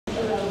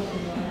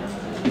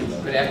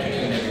Good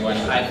afternoon, everyone.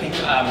 I think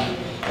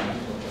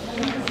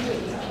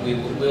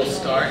we'll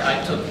start.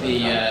 I took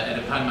it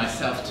upon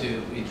myself to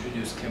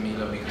introduce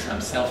Camilo because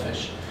I'm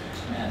selfish,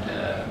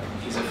 and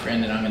he's a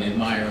friend and I'm an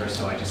admirer,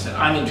 so I just said,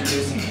 I'm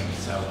introducing him.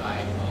 So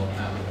I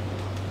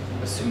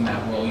will assume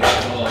that role. You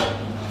should all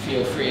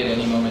feel free at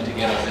any moment to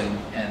get up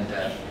and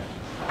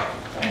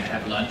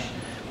have lunch.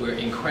 We're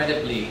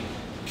incredibly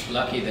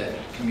lucky that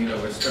Camilo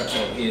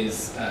Restrepo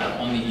is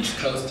on the East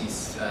Coast.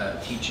 He's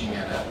teaching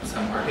at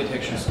some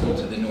architecture school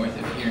to the north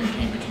of here in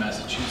Cambridge,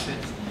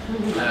 Massachusetts.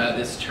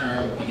 This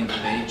term begins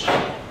with H.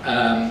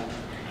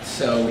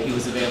 So he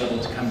was available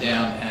to come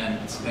down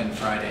and spend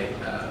Friday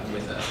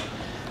with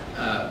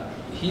us.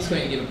 He's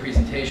going to give a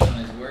presentation on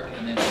his work,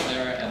 and then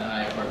Clara and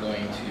I are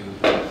going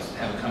to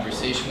have a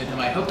conversation with him.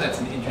 I hope that's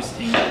an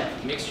interesting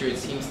mixture. It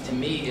seems to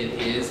me it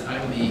is.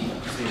 I'm the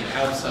sort of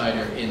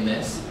outsider in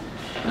this,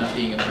 not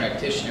being a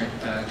practitioner.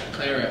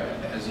 Clara,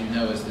 as you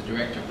know, is the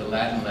director of the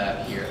Latin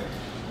Lab here.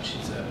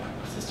 She's an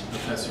assistant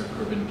professor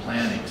of urban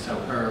planning, so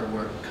her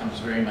work comes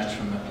very much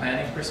from the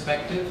planning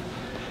perspective,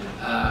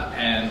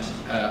 and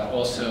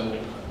also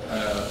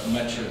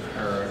much of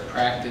her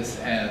practice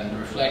and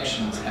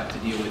reflections have to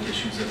deal with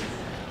issues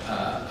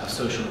of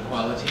social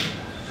equality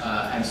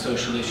and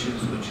social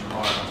issues, which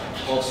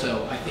are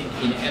also, I think,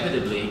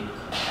 inevitably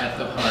at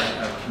the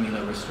heart of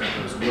Camilo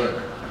Restrepo's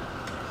work.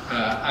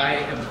 I,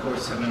 of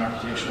course, am an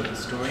architectural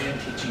historian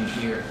teaching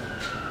here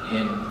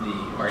in the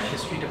art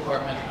history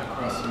department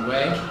across the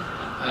way,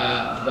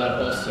 but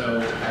also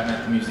I'm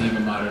at the Museum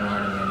of Modern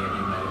Art, and many of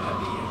you might have had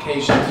the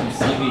occasion to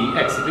see the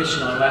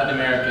exhibition on Latin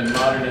American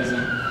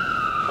modernism.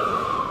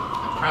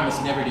 I promise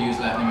never to use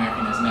Latin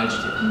American as an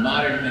adjective.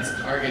 Modernist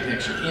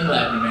architecture in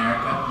Latin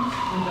America,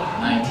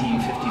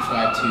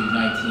 1955 to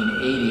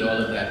 1980, all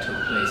of that took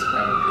place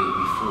probably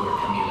before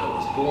Camilo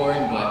was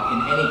born, but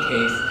in any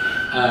case,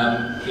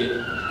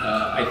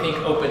 I think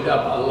opened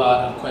up a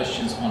lot of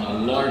questions on a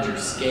larger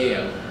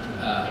scale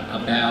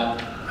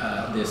about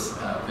this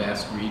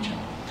vast region.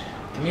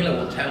 Camilo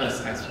will tell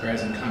us, I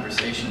suppose, in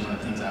conversation, one of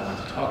the things I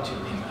want to talk to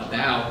him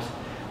about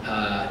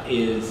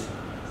is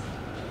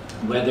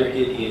whether it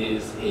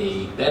is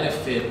a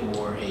benefit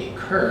or a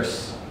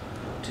curse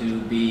to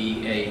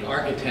be an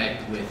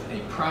architect with a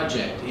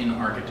project in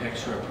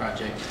architecture, a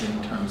project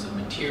in terms of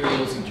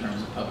materials, in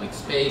terms of public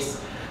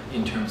space,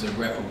 in terms of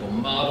reparable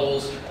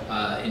models,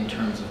 in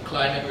terms of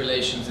climate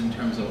relations, in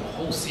terms of a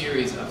whole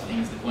series of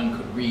things that one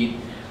could read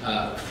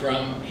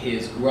from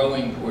his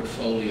growing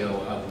portfolio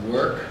of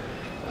work.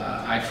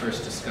 I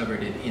first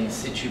discovered it in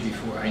situ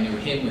before I knew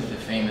him with the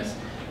famous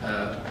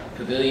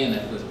pavilion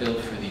that was built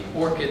for the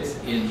orchids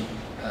in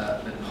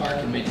the park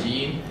in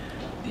Medellin.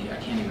 I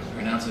can't even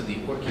pronounce it, the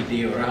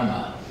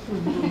Orchideorama.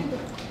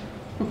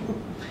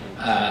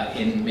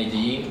 In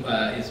Medellin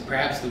is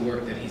perhaps the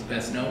work that he's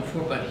best known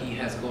for, but he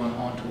has gone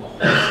on to a whole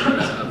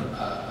series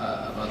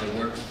of other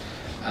works.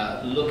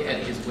 Look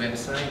at his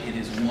website. It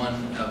is one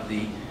of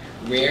the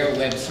rare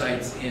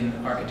websites in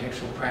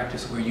architectural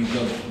practice where you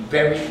go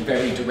very,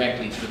 very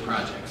directly to the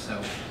project.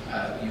 So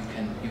you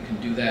can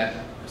do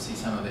that, see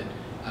some of it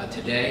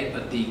today.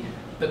 But the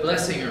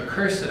blessing or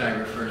curse that I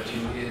refer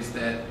to is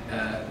that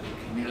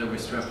Camilo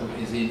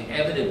Restrepo is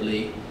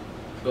inevitably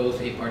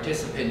both a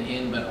participant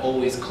in, but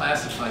always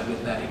classified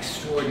with that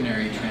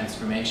extraordinary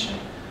transformation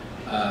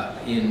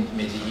in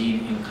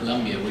Medellin in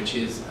Colombia, which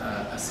is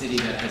a city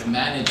that has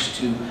managed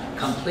to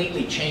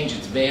completely change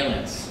its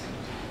valence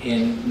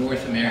in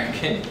North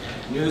American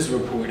news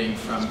reporting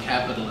from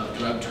capital of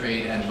drug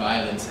trade and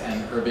violence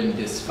and urban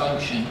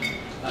dysfunction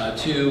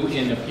to,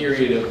 in a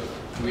period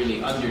of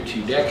really under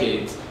 2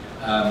 decades,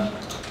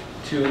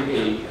 to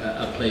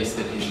a place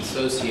that is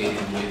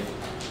associated with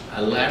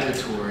a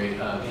laboratory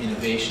of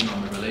innovation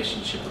on the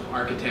relationship of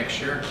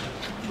architecture,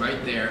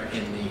 right there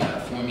in the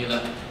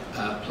formula,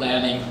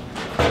 planning,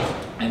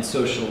 and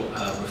social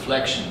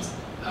reflections.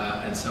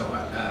 And so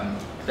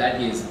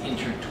that is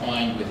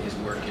intertwined with his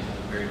work in a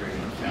very, very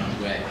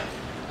profound way.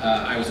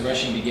 I was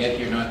rushing to get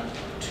here not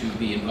to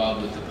be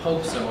involved with the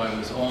Pope, so I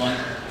was on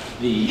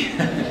the,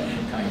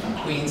 coming from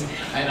Queens,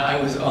 and I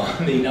was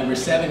on the number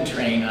 7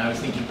 train, and I was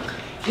thinking,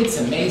 it's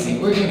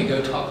amazing. We're going to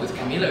go talk with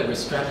Camilo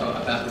Restrepo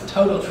about the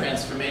total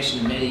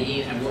transformation in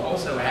Medellin, and we're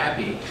also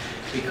happy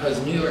because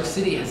New York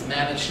City has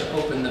managed to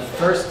open the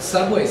first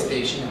subway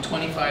station in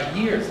 25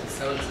 years. It's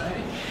so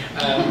exciting.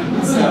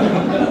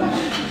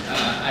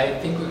 I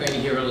think we're going to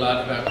hear a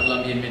lot about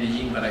Colombia and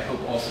Medellin, but I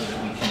hope also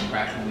that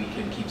we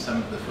can keep some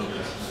of the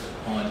focus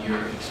on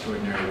your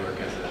extraordinary work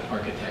as an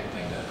architect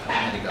and a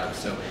pedagogue.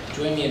 So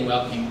join me in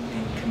welcoming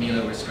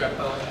Camilo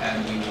Restrepo,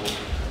 and we will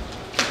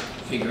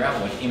figure out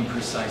what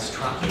imprecise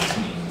tropics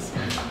means.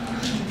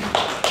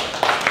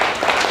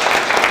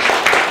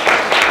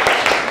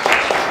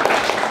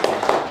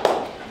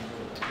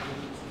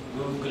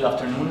 Good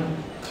afternoon.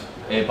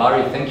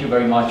 Barry, thank you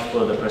very much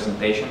for the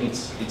presentation.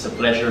 It's a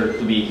pleasure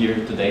to be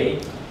here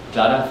today.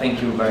 Clara,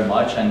 thank you very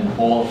much, and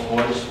Paul, of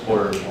course,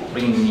 for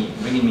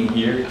bringing me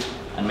here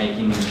and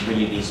making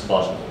really this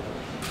possible.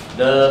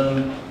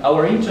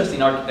 Our interest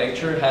in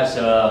architecture has,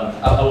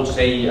 I would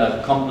say,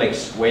 a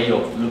complex way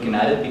of looking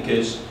at it,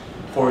 because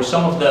for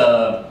some of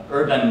the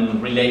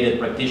urban-related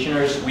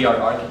practitioners, we are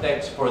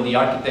architects. For the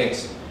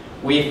architects,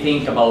 we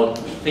think about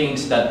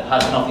things that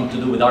has nothing to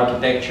do with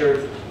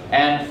architecture.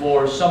 And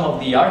for some of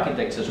the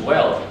architects as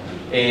well,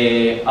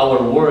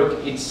 our work,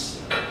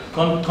 it's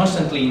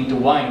constantly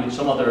intertwined with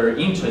some other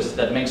interests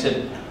that makes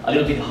it a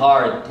little bit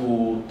hard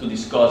to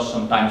discuss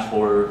sometimes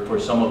for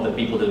some of the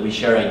people that we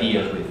share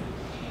ideas with.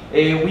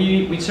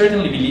 We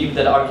certainly believe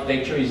that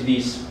architecture is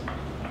this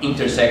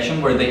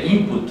intersection where the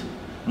input,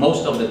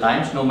 most of the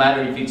times, no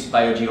matter if it's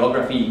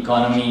biogeography,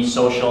 economy,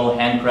 social,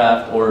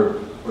 handcraft, or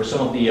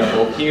some of the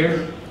above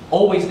here,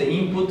 always the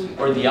input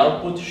or the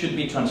output should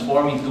be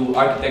transformed into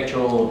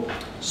architectural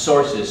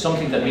sources,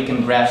 something that we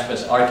can grasp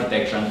as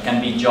architecture and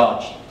can be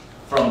judged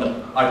from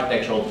the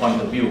architectural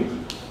point of view.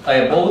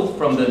 Both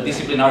from the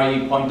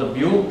disciplinary point of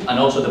view and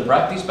also the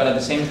practice, but at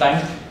the same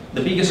time,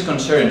 the biggest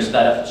concerns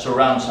that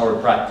surrounds our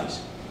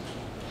practice.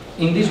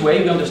 In this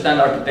way, we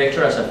understand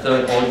architecture as a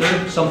third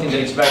order, something that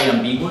is very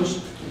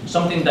ambiguous,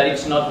 something that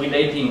is not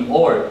relating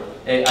or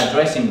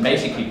addressing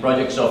basically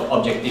projects of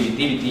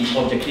objectivity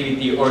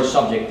or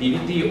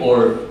subjectivity,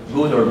 or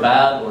good or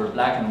bad, or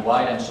black and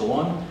white, and so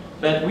on.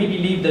 But we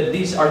believe that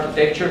this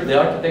architecture,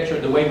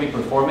 the way we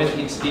perform it,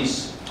 it's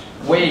this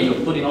way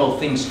of putting all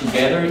things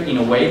together in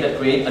a way that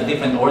creates a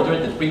different order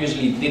that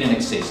previously didn't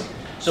exist.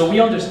 So we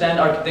understand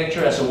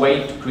architecture as a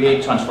way to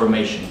create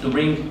transformation, to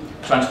bring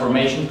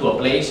transformation to a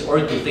place, or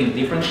to think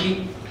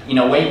differently in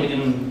a way we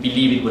didn't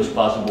believe it was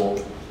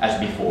possible as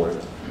before.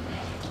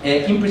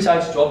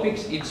 Imprecise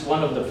Tropics, it's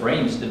one of the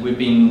frames that we've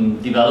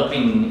been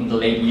developing in the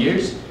late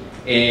years.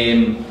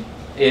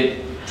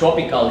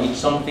 Tropical is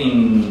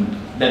something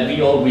that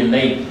we all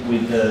relate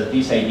with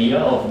this idea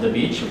of the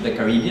beach, of the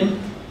Caribbean.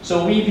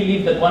 So we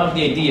believe that one of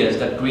the ideas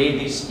that create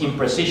this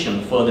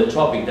imprecision for the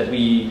tropic that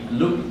we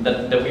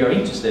are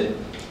interested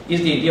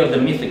is the idea of the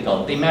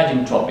mythical, the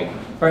imagined tropic,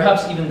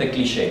 perhaps even the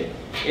cliche.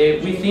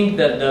 We think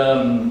that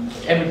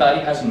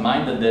everybody has in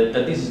mind that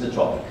this is the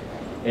tropic.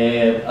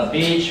 A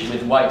beach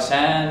with white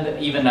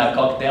sand, even a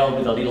cocktail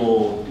with a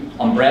little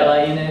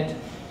umbrella in it.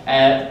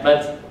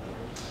 But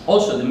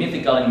also the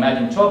mythical and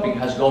imagined tropic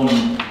has gone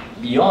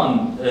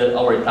beyond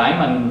our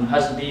time and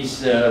has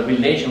this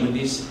relation with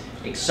this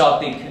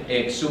exotic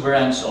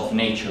exuberance of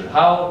nature.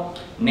 How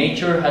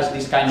nature has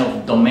this kind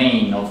of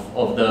domain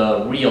of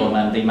the realm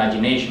and the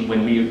imagination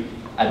when we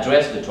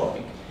address the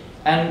tropic.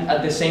 And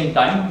at the same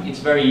time, it's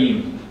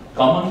very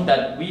common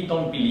that we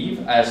don't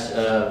believe, as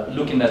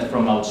looking at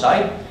from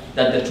outside,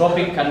 that the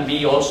tropic can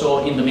be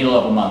also in the middle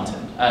of a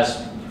mountain,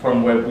 as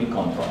from where we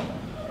come from.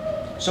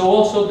 So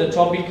also the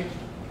tropic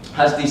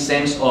has this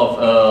sense of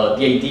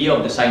the idea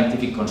of the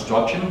scientific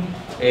construction,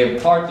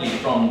 partly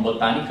from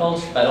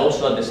botanicals, but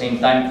also at the same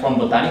time from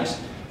botanics,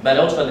 but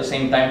also at the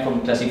same time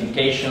from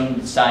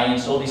classification,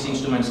 science, all these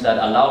instruments that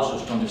allows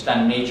us to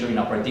understand nature in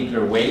a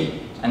particular way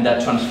and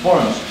that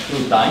transforms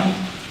through time.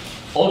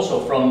 Also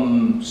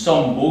from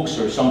some books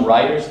or some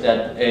writers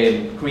that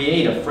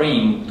create a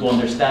frame to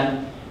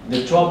understand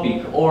the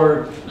tropic,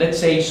 or let's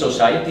say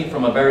society,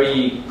 from a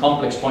very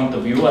complex point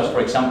of view, as for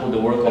example the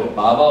work of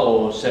Baba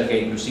or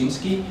Sergei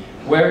Grusinski,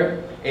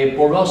 where a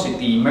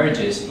porosity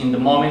emerges in the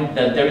moment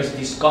that there is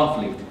this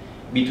conflict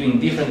between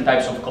different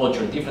types of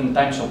culture, different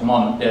types of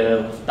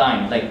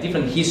time, like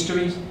different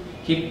histories,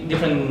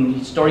 different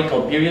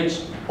historical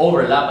periods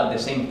overlap at the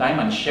same time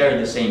and share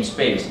the same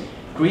space,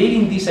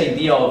 creating this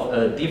idea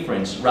of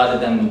difference rather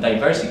than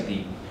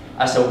diversity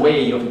as a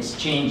way of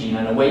exchanging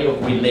and a way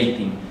of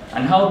relating,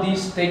 and how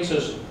this takes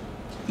us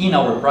in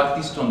our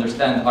practice to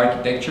understand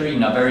architecture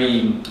in a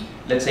very,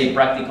 let's say,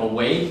 practical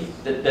way,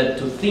 that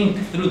to think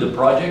through the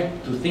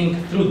project, to think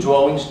through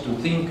drawings, to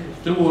think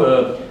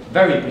through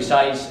very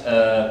precise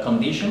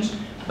conditions,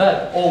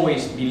 but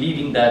always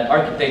believing that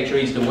architecture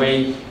is the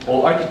way,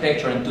 or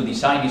architecture and to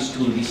design is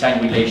to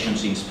design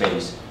relations in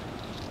space.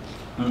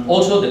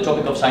 Also, the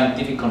topic of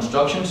scientific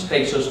constructions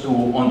takes us to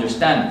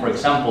understand, for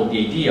example, the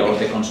idea of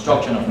the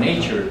construction of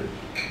nature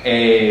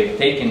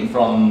taken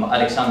from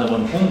Alexander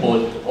von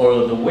Humboldt,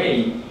 or the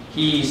way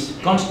he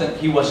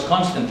was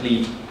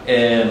constantly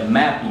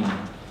mapping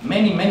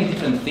many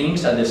different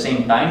things at the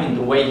same time, in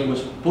the way he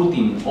was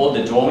putting all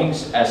the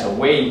drawings as a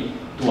way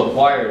to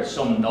acquire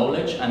some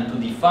knowledge and to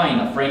define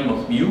a frame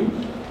of view,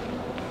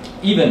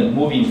 even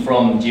moving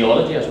from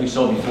geology as we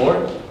saw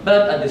before,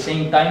 but at the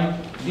same time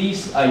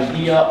this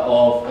idea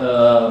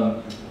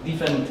of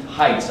different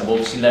heights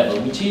above sea level,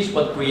 which is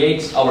what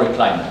creates our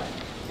climate.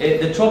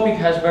 The tropic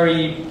has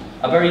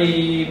a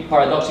very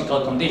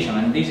paradoxical condition,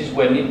 and this is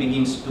when it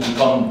begins to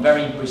become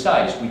very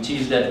imprecise, which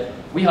is that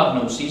we have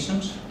no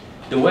seasons.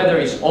 The weather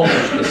is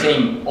almost the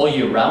same all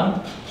year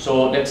round,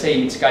 so let's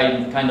say it's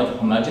kind of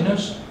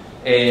homogeneous.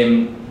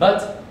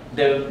 But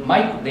the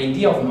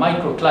idea of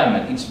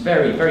microclimate is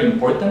very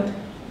important,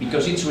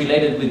 because it's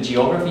related with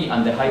geography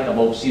and the height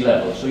above sea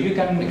level. So you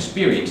can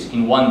experience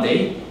in one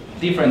day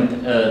different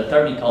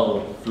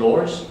thermical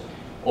floors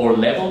or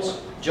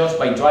levels just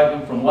by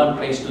driving from one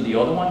place to the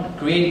other one,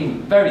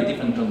 creating very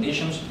different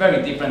conditions,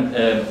 very different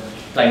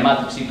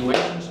climatic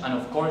situations, and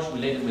of course,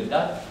 related with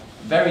that,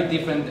 very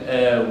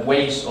different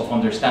ways of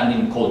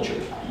understanding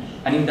culture.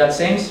 And in that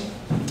sense,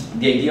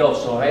 the idea of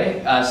Sore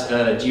as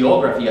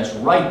geography, as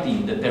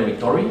writing the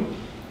territory,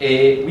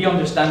 we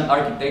understand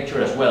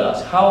architecture as well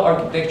as how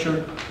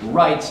architecture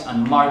writes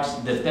and marks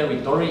the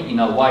territory in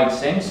a wide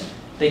sense,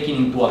 taking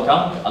into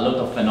account a lot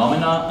of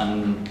phenomena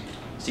and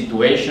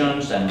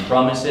situations and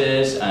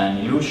promises and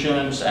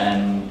illusions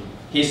and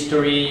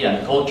history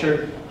and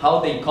culture, how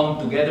they come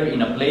together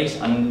in a place,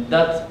 and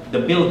that the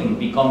building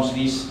becomes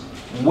this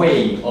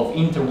way of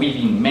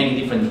interweaving many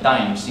different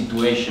times,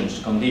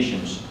 situations,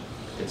 conditions,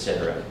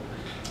 etc.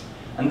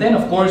 And then,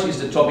 of course, is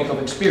the topic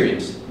of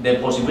experience, the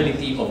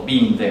possibility of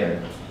being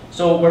there.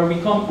 So where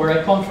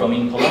I come from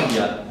in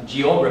Colombia,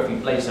 geography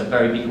plays a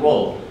very big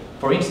role.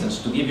 For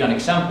instance, to give you an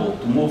example,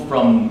 to move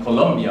from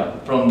Colombia,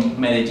 from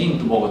Medellin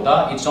to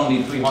Bogota, it's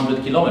only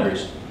 300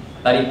 kilometers,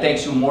 but it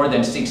takes you more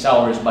than 6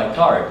 hours by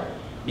car,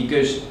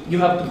 because you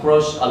have to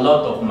cross a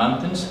lot of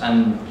mountains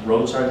and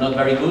roads are not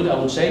very good, I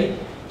would say.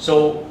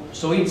 So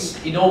it's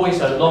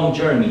always a long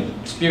journey,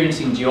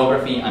 experiencing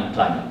geography and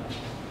climate.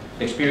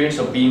 The experience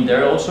of being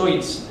there also,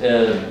 it's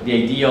the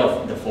idea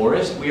of the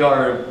forest. We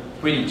are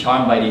pretty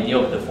charmed by the idea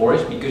of the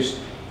forest because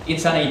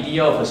it's an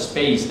idea of a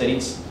space that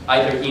it's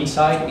either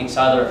inside, it's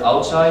either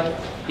outside,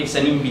 it's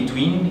an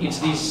in-between, it's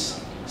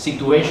this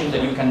situation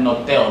that you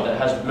cannot tell, that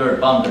has blurred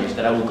boundaries,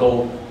 that I will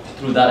go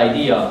through that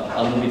idea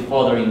a little bit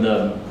further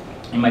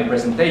in my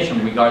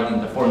presentation regarding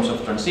the forms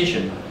of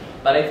transition.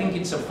 But I think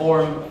it's a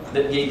form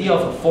that the idea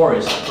of a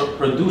forest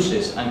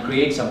produces and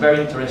creates a very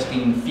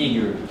interesting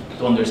figure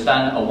to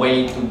understand a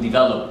way to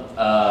develop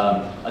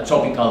a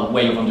tropical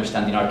way of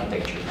understanding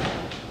architecture.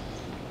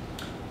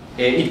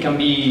 It can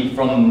be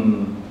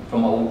from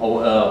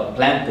a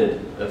planted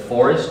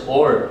forest,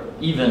 or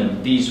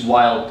even these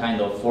wild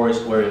kind of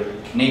forest where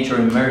nature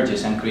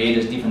emerges and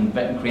creates different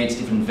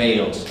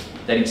veils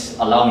that it's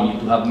allowing you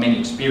to have many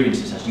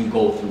experiences as you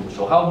go through.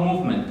 So how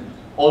movement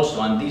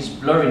also, and this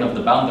blurring of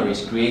the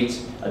boundaries,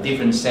 creates a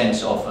different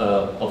sense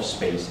of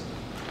space.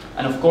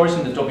 And of course,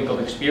 in the topic of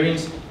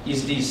experience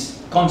is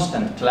this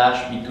constant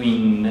clash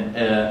between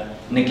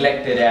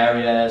neglected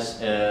areas,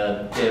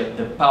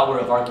 the power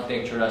of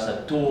architecture as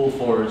a tool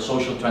for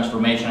social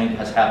transformation. It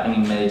has happened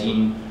in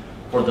Medellin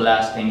for the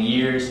last 10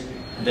 years.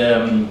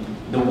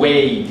 The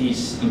way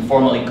these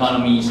informal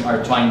economies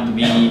are trying to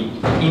be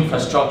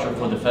infrastructure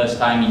for the first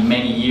time in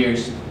many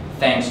years,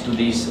 thanks to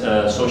these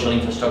social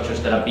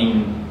infrastructures that have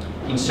been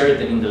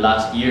inserted in the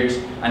last years,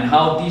 and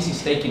how this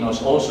is taking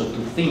us also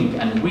to think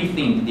and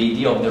rethink the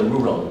idea of the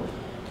rural.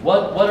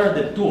 What are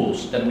the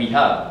tools that we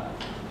have?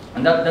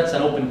 And that's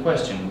an open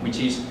question, which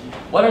is,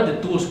 what are the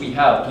tools we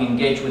have to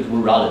engage with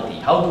rurality?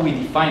 How do we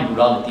define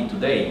rurality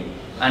today?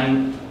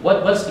 And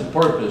what's the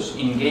purpose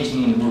in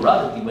engaging in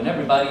rurality when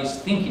everybody is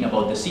thinking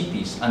about the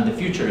cities and the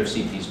future of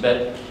cities?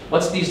 But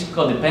what's this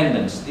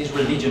codependence, this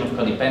religion of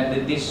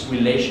codependence, this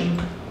relation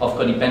of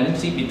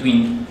codependency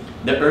between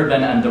the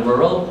urban and the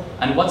rural?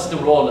 And what's the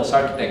role as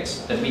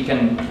architects that we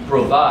can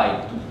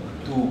provide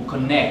to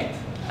connect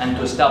and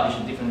to establish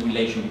a different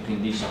relation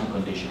between these two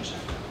conditions?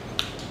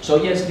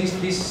 So yes,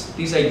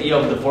 this idea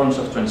of the forms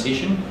of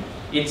transition,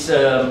 it's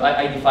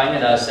I define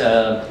it as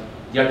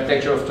the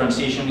architecture of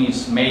transition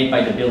is made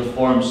by the built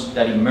forms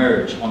that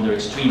emerge under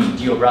extreme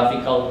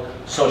geographical,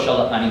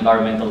 social, and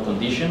environmental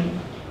condition.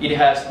 It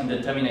has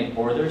indeterminate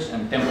borders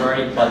and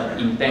temporary but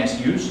intense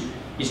use.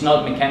 It's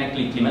not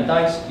mechanically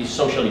climatized, it's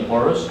socially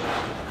porous.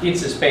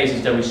 Its space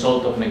is the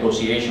result of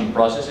negotiation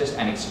processes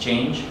and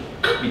exchange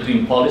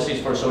between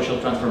policies for social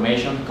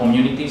transformation,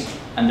 communities,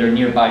 and their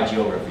nearby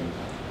geography.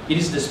 It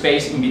is the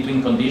space in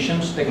between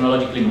conditions,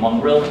 technologically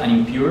mongrel and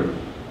impure.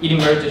 It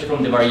emerges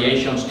from the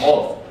variations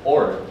of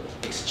or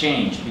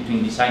exchange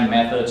between design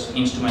methods,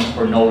 instruments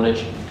for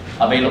knowledge,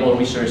 available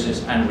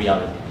resources, and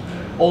reality.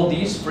 All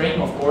these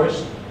frame, of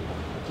course,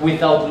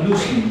 without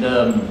losing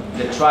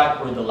the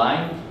track or the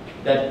line,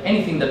 that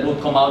anything that will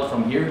come out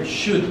from here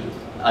should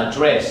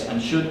address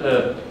and should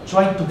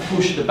try to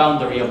push the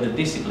boundary of the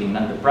discipline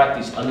and the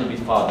practice a little bit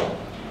farther.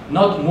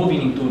 Not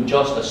moving into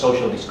just a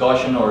social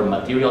discussion or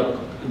material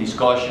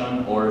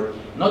discussion, or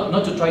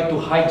not to try to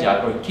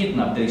hijack or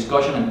kidnap the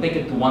discussion and take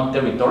it to one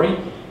territory,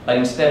 but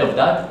instead of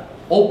that,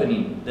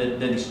 opening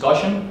the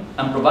discussion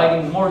and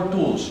providing more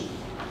tools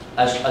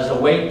as a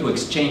way to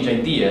exchange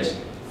ideas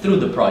through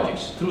the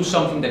projects, through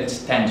something that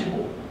is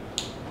tangible.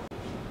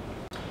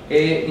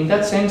 In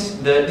that sense,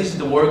 this is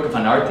the work of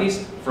an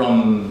artist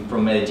from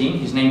Medellin.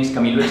 His name is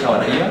Camilo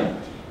Restrepo,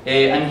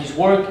 and his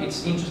work,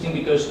 it's interesting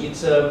because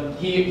this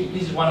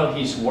is one of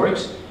his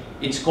works.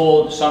 It's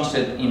called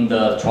Sunset in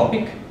the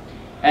Tropic.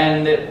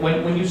 And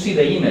when you see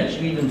the image,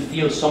 you even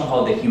feel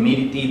somehow the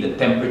humidity, the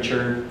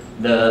temperature,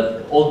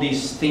 all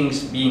these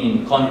things being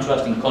in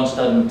contrast, in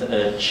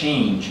constant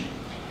change.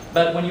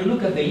 But when you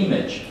look at the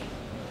image,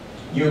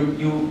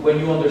 when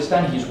you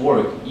understand his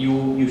work,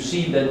 you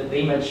see that the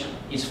image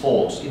is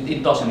false.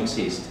 It doesn't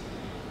exist.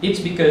 It's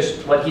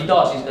because what he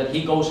does is that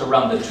he goes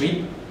around the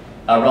trip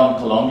around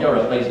Colombia or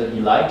a place that he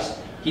likes.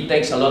 He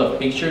takes a lot of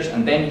pictures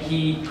and then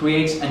he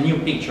creates a new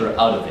picture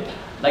out of it,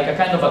 like a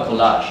kind of a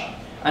collage.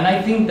 And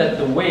I think that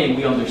the way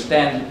we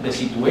understand the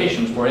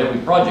situations for every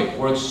project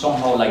works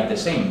somehow like the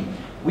same.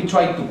 We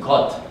try to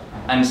cut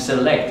and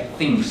select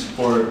things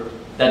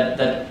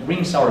that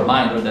brings our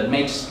mind or that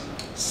makes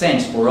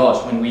sense for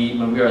us when we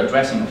are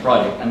addressing a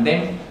project, and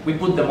then we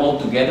put them all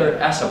together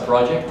as a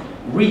project,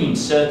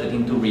 reinsert it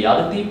into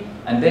reality,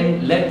 and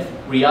then let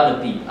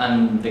reality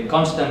and the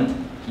constant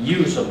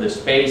use of the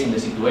space and the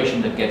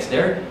situation that gets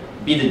there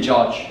be the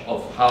judge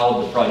of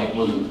how the project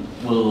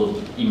will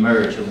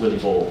emerge or will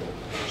evolve.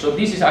 So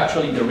this is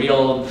actually the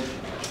real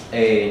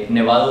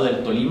Nevado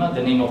del Tolima,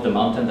 the name of the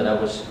mountain that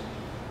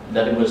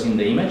it was in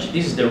the image.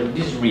 This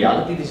is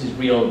reality. This is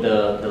real.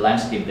 The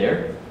landscape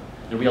there.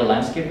 The real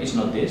landscape is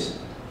not this.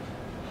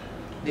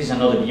 This is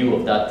another view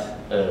of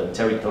that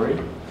territory.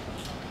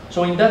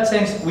 So in that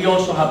sense, we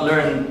also have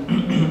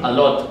learned a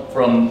lot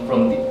from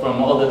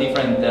all the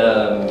different.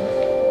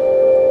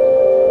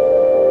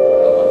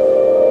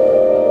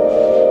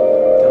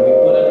 Can we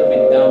put a little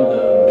bit down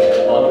the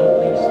volume,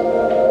 please?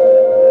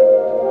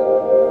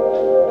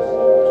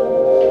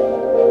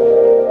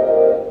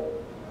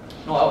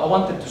 No, I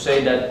wanted to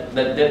say that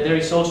there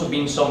is also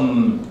been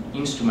some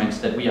instruments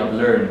that we have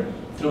learned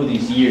through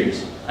these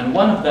years, and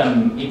one of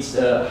them is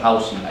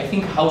housing. I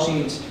think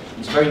housing is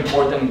very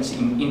important. It's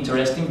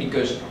interesting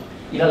because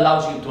it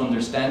allows you to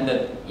understand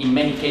that in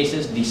many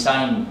cases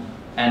design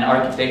and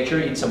architecture,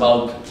 it's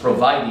about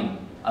providing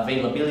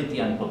availability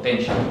and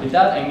potential. With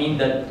that I mean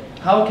that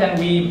how can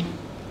we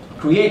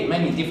create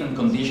many different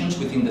conditions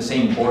within the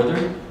same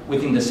border,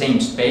 within the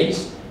same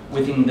space,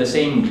 within the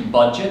same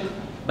budget,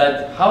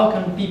 but how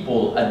can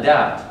people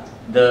adapt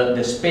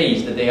the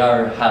space that they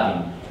are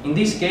having? In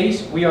this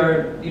case,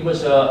 it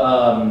was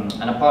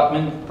an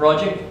apartment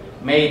project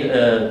made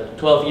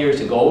 12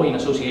 years ago in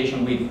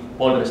association with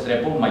Camilo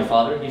Restrepo, my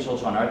father. He's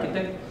also an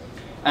architect.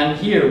 And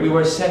here we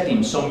were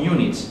setting some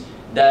units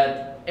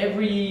that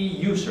every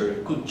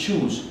user could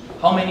choose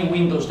how many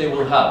windows they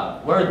will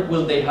have, where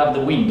will they have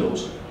the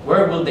windows,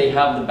 where will they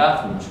have the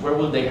bathrooms, where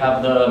will they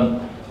have the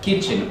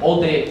kitchen,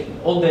 all the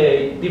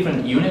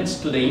different units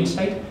to the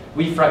inside.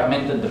 We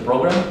fragmented the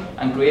program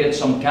and created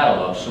some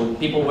catalogs, so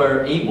people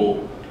were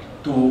able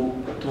to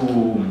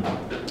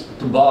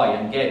buy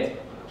and get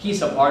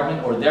his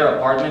apartment or their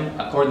apartment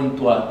according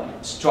to a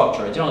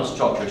structure, a general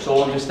structure.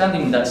 So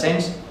understanding in that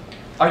sense,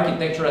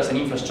 architecture as an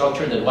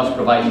infrastructure that was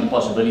providing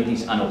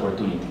possibilities and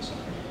opportunities.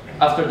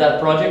 After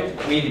that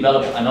project, we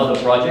developed another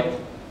project.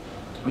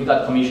 We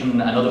got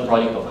commissioned another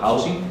project of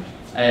housing,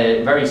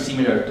 very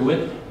similar to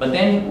it, but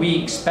then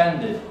we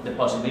expanded the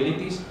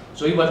possibilities.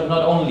 So it was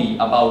not only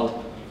about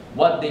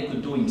what they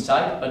could do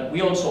inside, but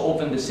we also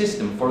opened the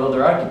system for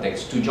other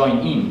architects to join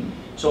in.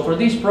 So for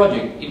this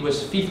project, it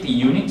was 50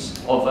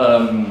 units of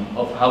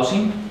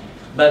housing,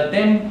 but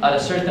then at a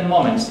certain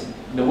moment,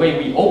 the way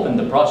we opened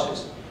the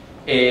process,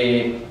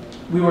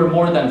 we were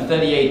more than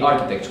 38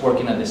 architects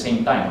working at the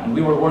same time, and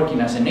we were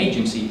working as an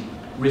agency,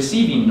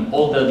 receiving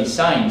all the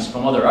designs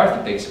from other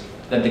architects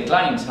that the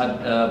clients had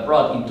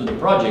brought into the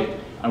project,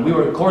 and we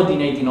were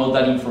coordinating all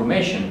that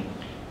information,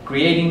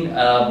 creating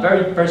a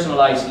very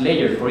personalized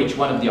layer for each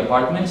one of the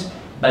apartments,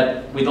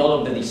 but with all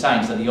of the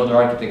designs that the other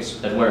architects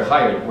that were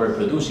hired were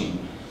producing.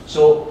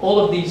 So all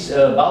of these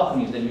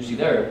balconies that you see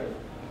there,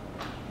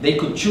 they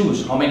could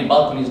choose how many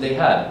balconies they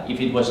had, if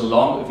it was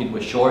long, if it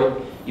was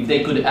short, if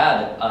they could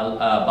add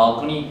a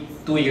balcony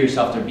 2 years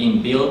after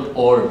being built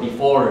or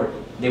before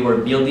they were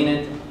building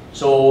it.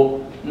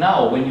 So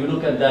now when you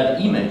look at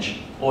that image,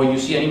 or you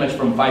see an image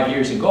from 5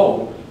 years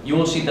ago, you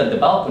will see that the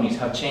balconies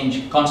have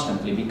changed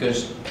constantly,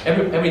 because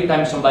every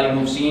time somebody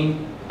moves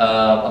in,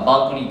 a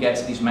balcony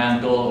gets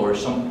dismantled or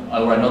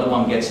another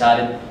one gets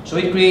added. So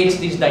it creates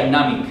this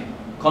dynamic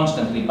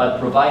constantly, but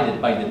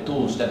provided by the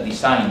tools that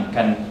design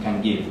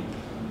can give.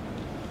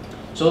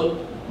 So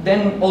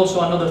then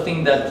also another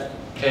thing that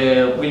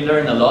we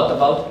learned a lot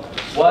about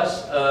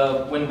was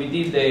when we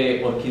did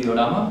the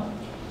Orchideorama,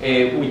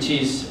 which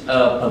is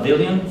a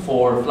pavilion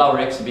for flower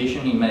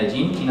exhibition in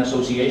Medellin in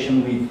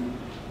association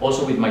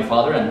also with my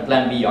father and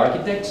Plan B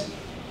Architects.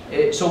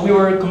 So we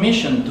were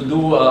commissioned to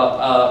do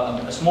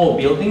a small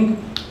building,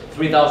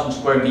 3,000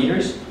 square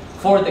meters,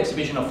 for the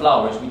exhibition of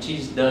flowers, which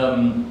is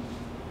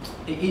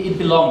it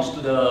belongs to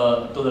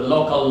the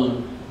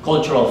local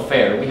cultural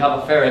fair. We have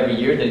a fair every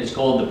year that is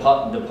called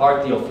the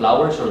Party of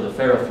Flowers or the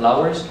Fair of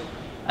Flowers,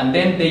 and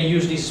then they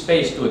use this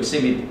space to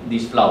exhibit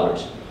these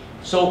flowers.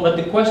 So, but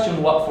the question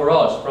for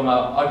us from an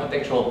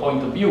architectural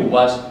point of view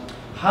was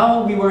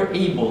how we were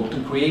able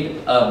to create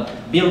a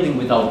building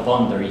without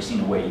boundaries in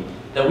a way,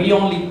 that we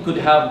only could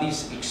have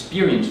this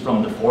experience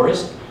from the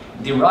forest,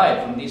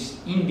 derived from this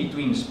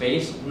in-between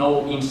space,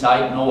 no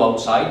inside, no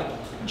outside,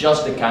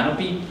 just the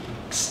canopy,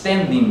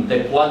 extending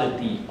the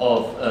quality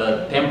of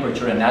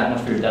temperature and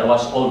atmosphere that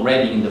was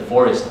already in the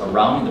forest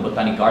around in the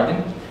Botanic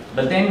Garden,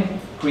 but then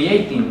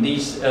creating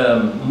this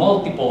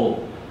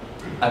multiple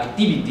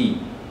activity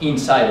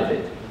inside of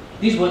it.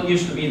 This what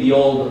used to be the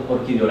old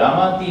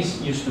Orchideorama.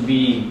 This used to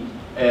be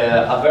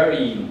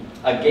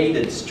a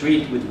gated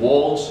street with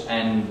walls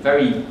and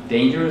very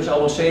dangerous, I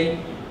would say.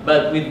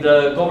 But with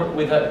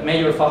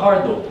Mayor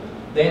Fajardo,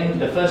 then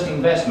the first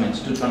investments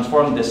to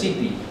transform the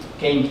city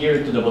came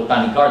here to the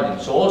Botanic Garden.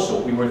 So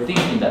also we were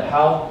thinking that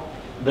how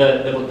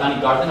the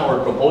Botanic Garden, our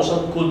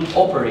proposal, could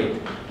operate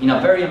in a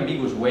very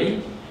ambiguous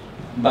way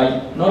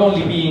by not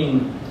only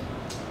being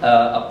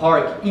a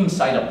park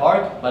inside a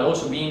park, but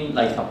also being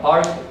like a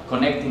park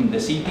connecting the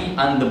city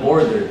and the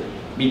border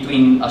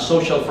between a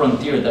social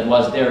frontier that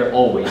was there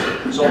always.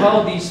 So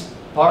how this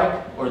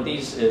park or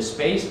this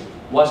space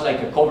was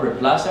like a covered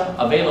plaza,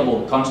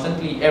 available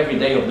constantly every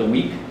day of the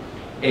week.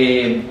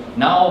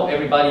 Now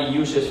everybody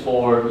uses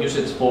for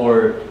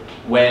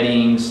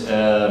weddings,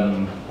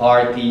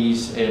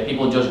 parties,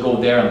 people just go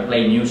there and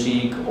play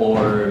music,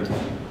 or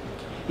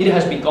it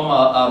has become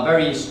a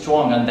very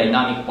strong and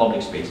dynamic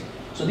public space.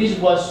 So this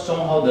was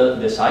somehow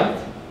the site.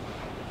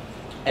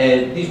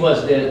 This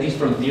was this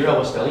frontier I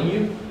was telling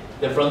you,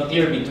 the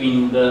frontier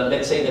between the,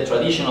 let's say, the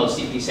traditional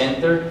city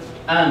center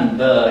and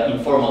the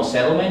informal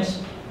settlements.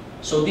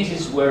 So this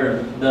is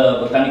where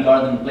the Botanic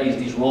Garden plays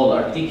this role,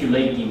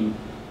 articulating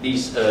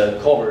this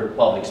covered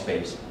public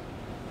space.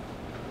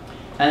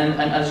 And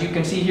as you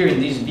can see here in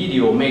this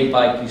video made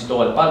by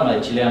Cristóbal Palma,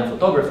 the Chilean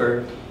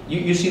photographer,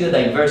 you see the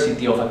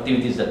diversity of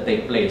activities that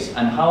take place,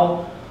 and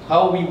how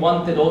we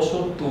wanted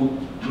also to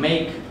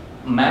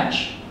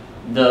match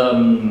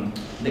the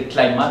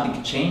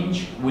climatic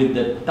change with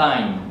the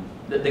time,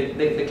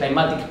 the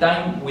climatic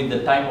time with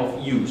the time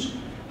of use.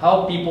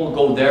 How people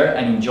go there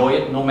and enjoy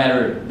it no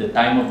matter the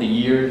time of the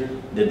year,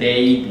 the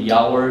day, the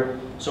hour.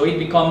 So it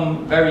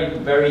become a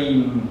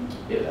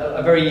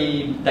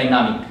very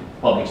dynamic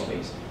public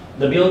space.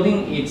 The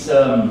building, it's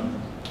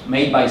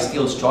made by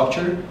steel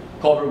structure,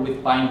 covered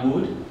with pine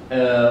wood,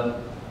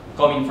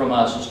 coming from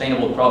a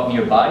sustainable crop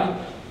nearby.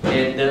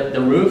 The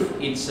roof,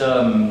 it's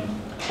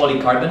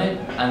polycarbonate,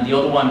 and the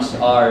other ones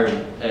are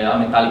a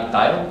metallic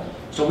tile.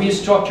 So we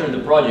structured the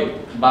project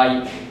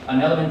by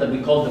an element that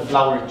we call the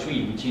flower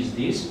tree, which is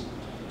this.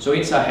 So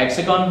it's a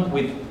hexagon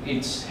with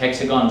its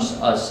hexagons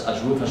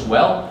as roof as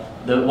well.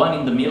 The one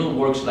in the middle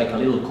works like a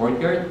little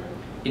courtyard.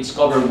 It's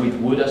covered with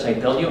wood, as I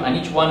tell you, and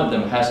each one of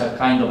them has a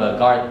kind of a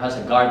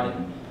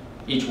garden,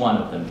 each one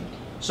of them.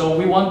 So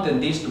we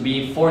wanted this to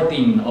be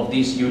 14 of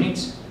these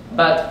units,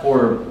 but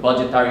for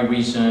budgetary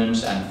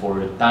reasons and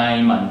for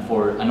time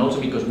and also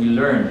because we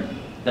learned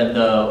that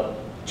the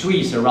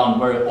trees around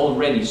were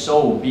already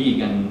so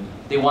big and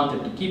they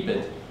wanted to keep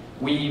it,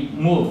 we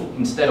moved,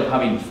 instead of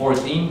having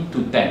 14,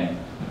 to 10.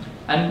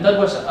 And that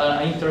was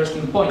an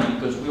interesting point,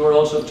 because we were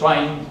also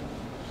trying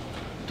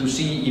to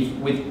see if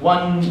with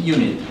one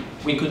unit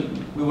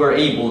we were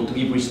able to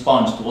give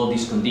response to all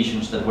these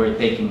conditions that were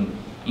taken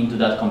into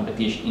that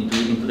competition,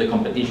 into the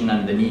competition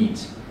and the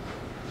needs.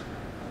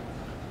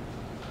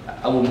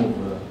 I will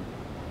move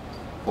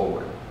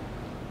forward.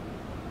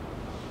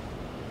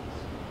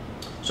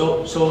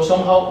 So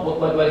somehow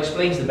what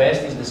explains the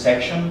best is the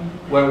section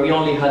where we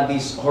only had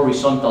this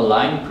horizontal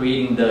line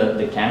creating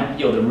the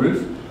canopy or the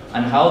roof,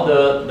 and how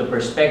the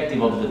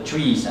perspective of the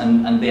trees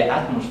and the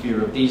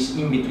atmosphere of this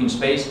in-between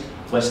space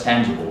was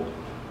tangible.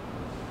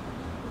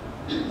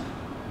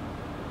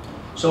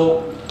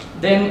 So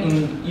then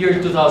in year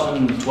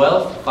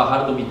 2012,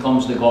 Fajardo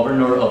becomes the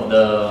governor of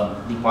the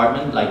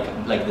department,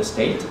 like the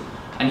state,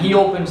 and he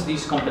opens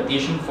this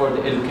competition for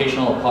the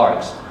educational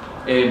parks.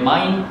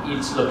 Mine,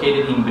 it's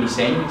located in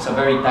Briseño. It's a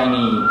very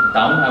tiny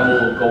town.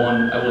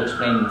 I will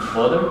explain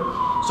further.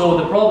 So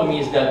the problem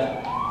is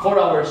that for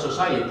our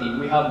society,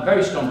 we have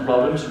very strong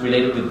problems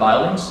related with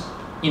violence,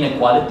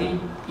 inequality,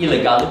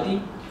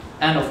 illegality,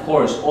 and of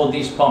course, all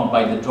this pumped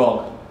by the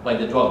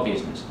drug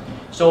business.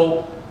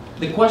 So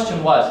the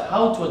question was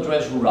how to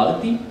address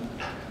rurality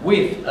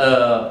with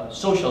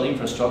social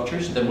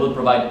infrastructures that will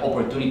provide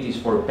opportunities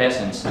for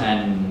peasants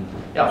and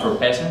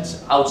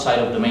outside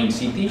of the main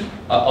city,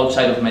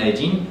 outside of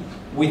Medellin,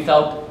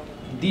 without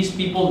these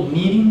people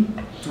needing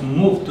to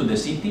move to the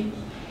city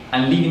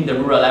and leaving the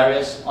rural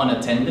areas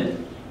unattended,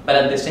 but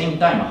at the same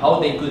time how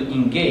they could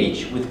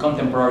engage with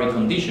contemporary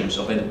conditions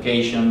of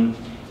education,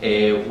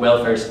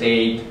 welfare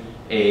state,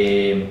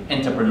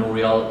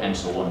 entrepreneurial, and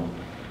so on.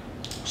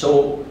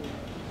 So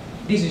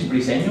this is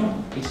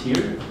Briseño. It's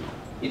here.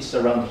 It's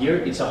around here.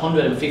 It's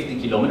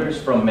 150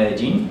 kilometers from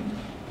Medellin.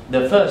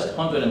 The first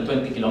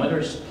 120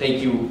 kilometers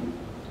take you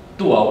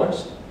 2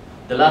 hours.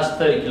 The last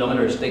 30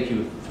 kilometers take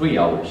you 3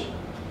 hours.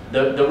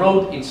 The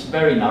road, it's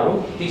very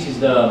narrow. This is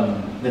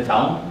the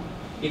town.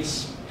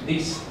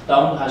 This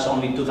town has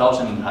only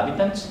 2,000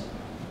 inhabitants.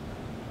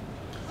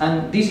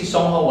 And this is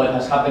somehow what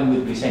has happened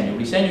with Briseño.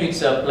 Briseño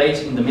is a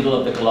place in the middle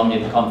of the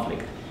Colombian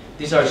conflict.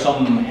 These are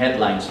some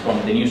headlines from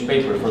the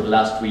newspaper for the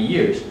last 3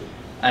 years.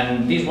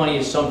 And this one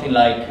is something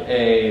like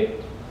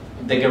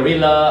the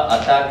guerrilla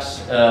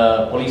attacks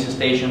police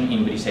station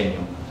in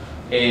Briseño.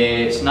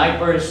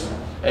 Snipers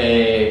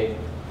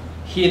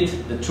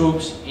hit the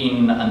troops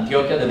in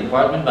Antioquia, the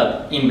department,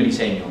 but in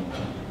Briseño.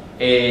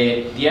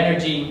 The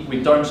energy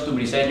returns to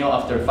Briseño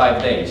after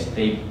 5 days.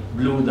 They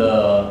blew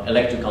the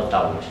electrical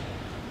towers.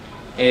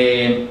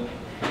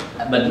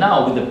 But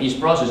now, with the peace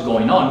process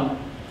going on,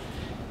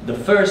 the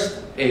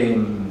first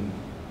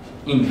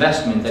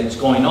investment that is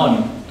going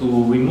on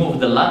to remove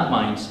the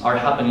landmines are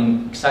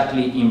happening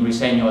exactly in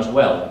Briseño as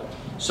well.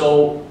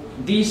 So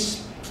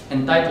this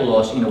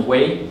entitles us in a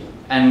way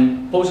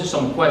and poses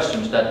some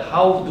questions that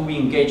how do we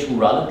engage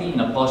rurality in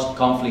a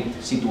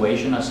post-conflict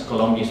situation as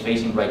Colombia is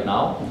facing right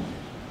now,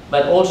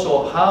 but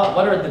also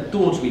what are the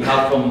tools we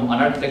have from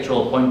an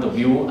architectural point of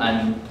view,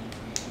 and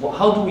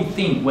how do we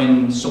think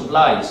when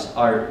supplies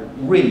are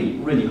really,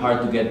 really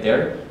hard to get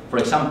there. For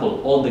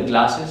example, all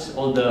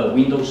the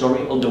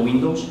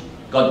windows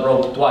got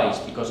broke twice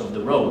because of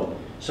the road.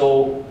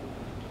 So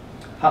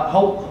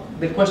how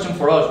the question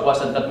for us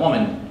was at that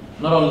moment,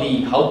 not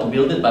only how to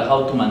build it, but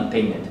how to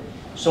maintain it.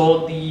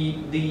 So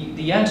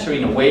the answer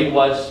in a way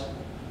was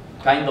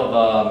kind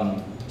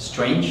of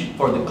strange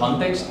for the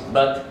context,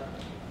 but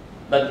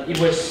it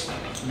was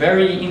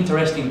very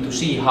interesting to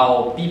see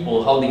how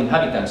the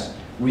inhabitants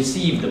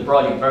received the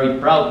project very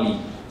proudly,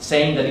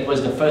 saying that it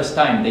was the first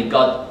time they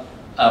got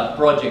a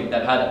project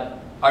that had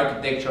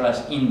architecture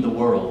as in the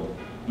world.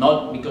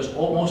 Not because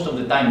most of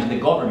the times the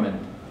government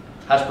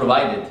has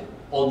provided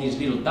all these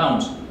little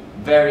towns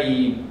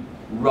very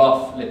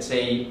rough, let's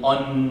say,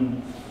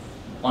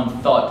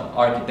 unthought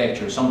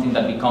architecture, something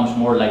that becomes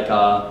more like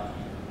a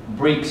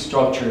brick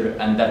structure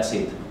and that's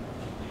it.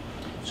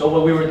 So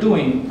what we were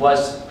doing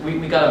was,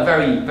 we got a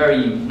very,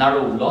 very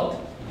narrow lot,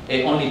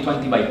 only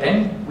 20 by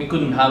 10. We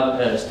couldn't have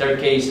a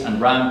staircase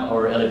and ramp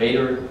or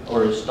elevator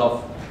or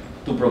stuff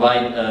to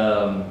provide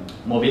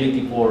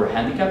mobility for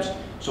handicaps.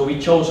 So we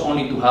chose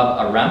only to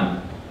have a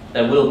ramp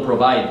that will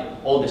provide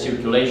all the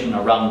circulation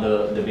around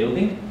the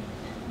building.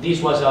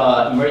 This was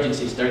an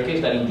emergency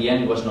staircase that in the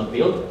end was not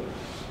built.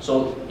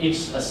 So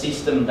it's a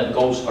system that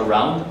goes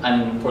around,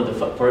 and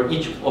for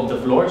each of the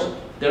floors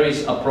there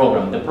is a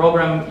program. The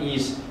program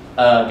is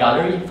a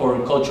gallery for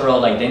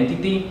cultural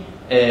identity,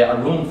 a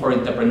room for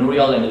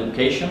entrepreneurial and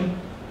education,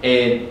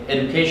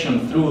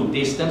 education through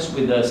distance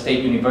with the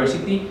state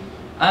university,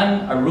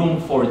 and a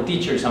room for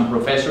teachers and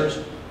professors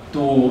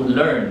to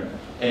learn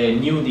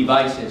new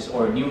devices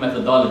or new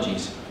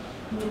methodologies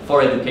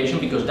for education,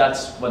 because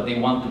that's what they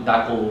want to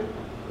tackle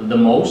the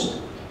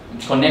most,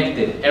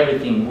 connected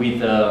everything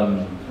with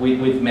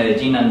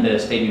Medellin and the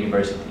state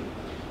university.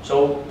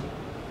 So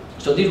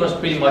this was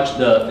pretty much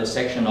the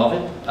section of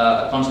it,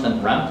 a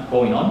constant ramp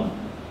going on.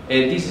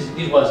 This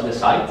was the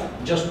site,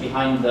 just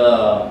behind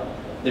the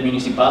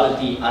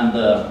municipality and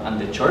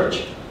the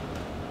church.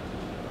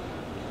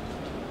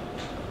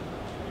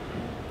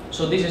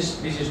 So this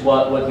is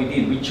what we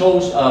did. We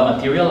chose a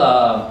material,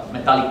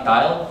 metallic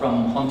tile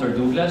from Hunter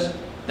Douglas,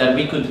 that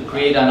we could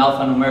create an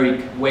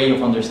alphanumeric way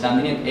of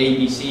understanding it, A,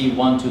 B, C,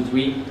 1, 2,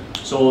 3.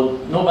 So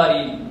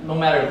nobody, no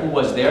matter who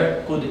was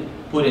there, could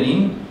put it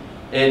in.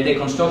 The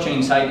construction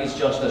inside is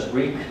just as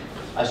brick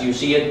as you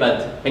see it,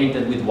 but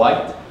painted with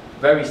white.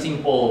 Very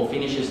simple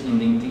finishes in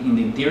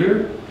the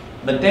interior.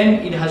 But then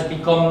it has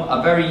become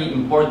a very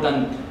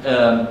important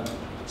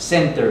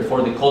center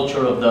for the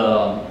culture of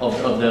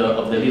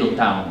the little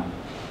town.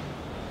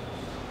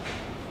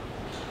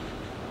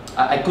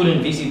 I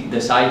couldn't visit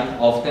the site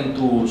often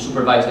to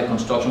supervise the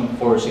construction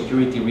for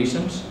security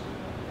reasons.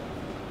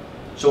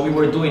 So we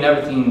were doing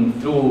everything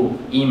through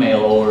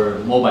email or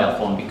mobile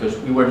phone because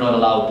we were not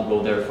allowed to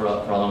go there for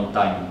a long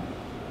time.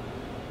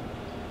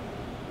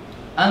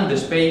 And the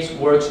space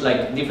works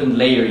like different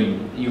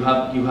layering. You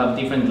have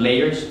different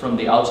layers from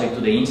the outside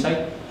to the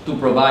inside to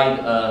provide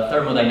a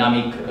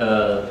thermodynamic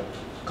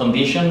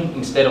condition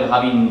instead of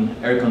having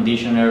air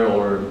conditioner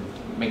or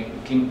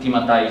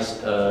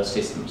climatized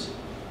systems.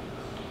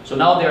 So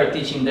now they are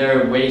teaching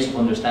their ways of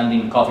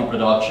understanding coffee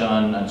production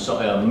and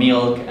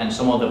milk and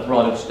some of the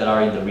products that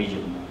are in the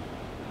region.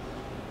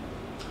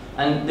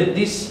 And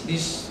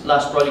this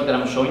last project that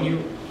I'm showing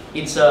you,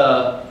 it's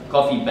a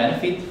coffee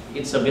benefit.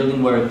 It's a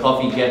building where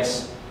coffee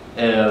gets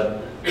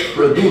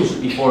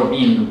produced before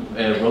being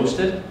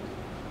roasted.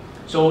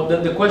 So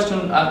the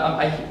question,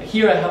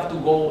 here I have to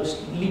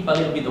leap a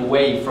little bit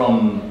away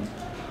from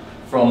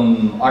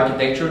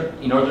architecture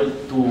in order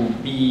to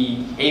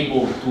be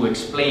able to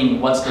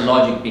explain what's the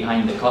logic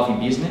behind the coffee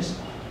business.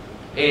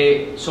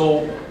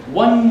 So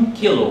 1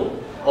 kilo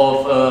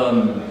of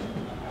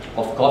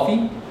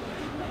coffee,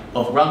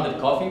 of grounded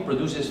coffee,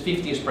 produces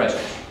 50 espressos.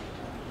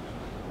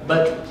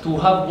 But to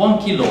have 1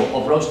 kilo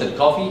of roasted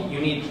coffee, you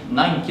need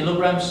 9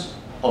 kilograms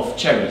of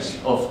cherries,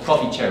 of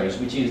coffee cherries,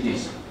 which is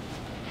this.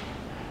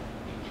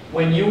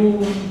 When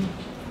you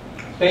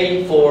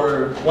pay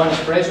for 1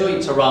 espresso,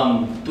 it's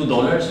around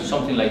 $2,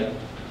 something like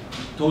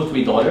 $2 or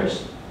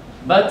 $3.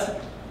 But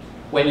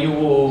when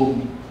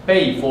you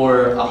pay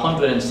for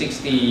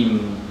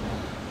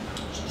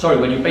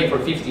when you pay for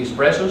 50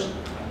 espressos,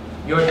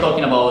 you're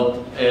talking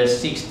about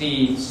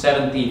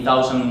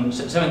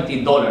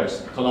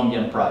 $70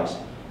 Colombian price.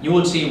 You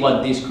will see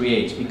what this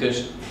creates,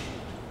 because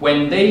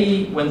when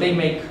you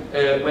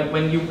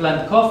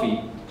plant coffee,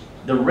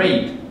 the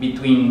rate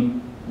between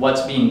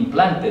what's being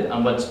planted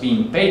and what's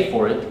being paid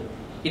for it,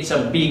 it's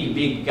a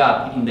big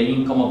gap in the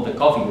income of the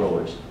coffee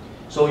growers.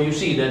 So you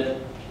see that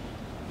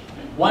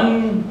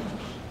one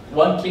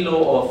kilo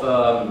of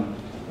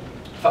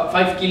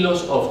 5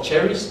 kilos of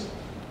cherries,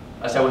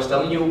 as I was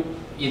telling you,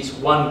 it's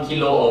 1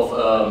 kilo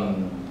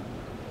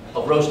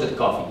of roasted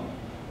coffee.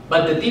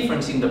 But the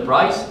difference in the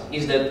price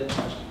is that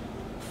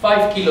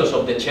 5 kilos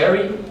of the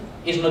cherry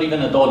is not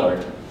even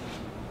 $1.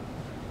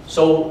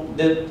 So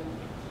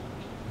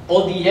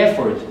all the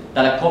effort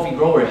that a coffee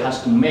grower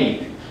has to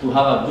make to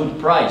have a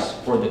good price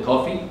for the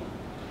coffee,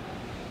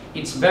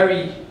 it's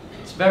very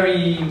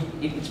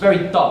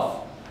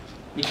tough,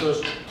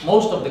 because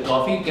most of the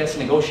coffee gets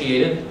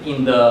negotiated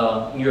in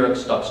the New York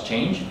Stock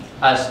Exchange,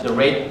 as the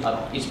rate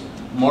is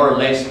more or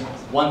less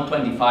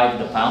 $1.25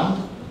 the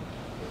pound.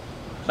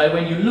 But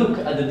when you look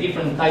at the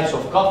different types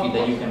of coffee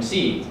that you can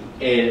see,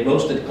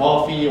 roasted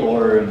coffee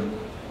or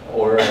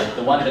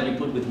the one that you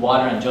put with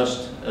water and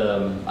just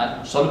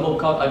soluble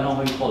coffee, I don't know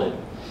how you call it,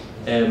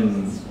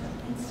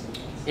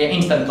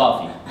 instant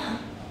coffee.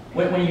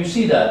 When you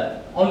see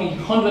that, only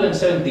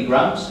 170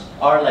 grams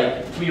are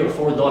like $3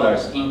 or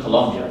 $4 in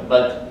Colombia,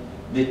 but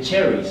the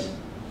cherries,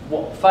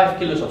 5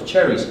 kilos of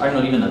cherries are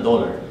not even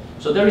 $1.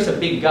 So there is a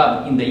big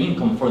gap in the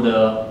income for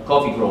the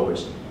coffee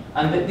growers.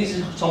 And this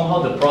is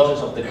somehow the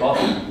process of the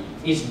coffee.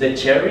 Is the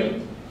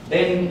cherry,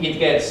 then it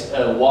gets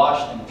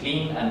washed and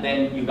cleaned, and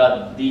then you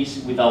got this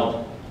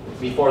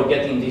before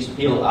getting this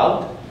peel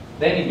out.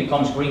 Then it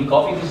becomes green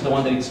coffee. This is the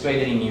one that is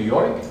traded in New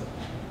York.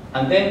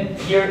 And then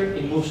here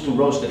it moves to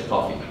roasted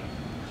coffee.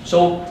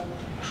 So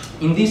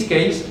in this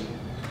case,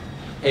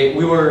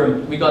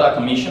 we got a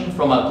commission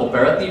from a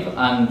cooperative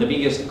and the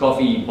biggest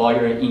coffee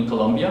buyer in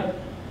Colombia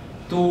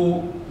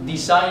to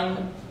design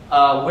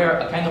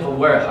a kind of a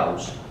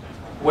warehouse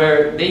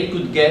where they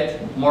could get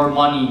more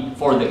money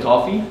for the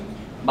coffee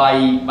by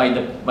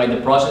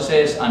the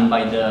processes and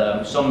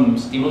by some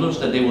stimulus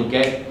that they will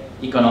get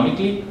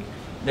economically.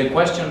 The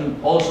question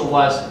also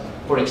was,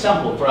 for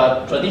example, for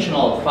a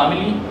traditional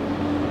family,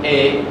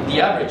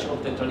 the average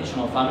of the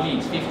traditional family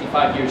is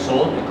 55 years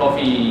old,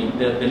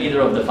 the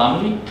leader of the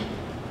family.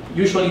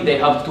 Usually they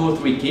have 2 or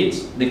 3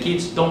 kids. The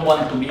kids don't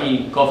want to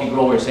be coffee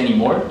growers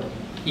anymore.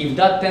 If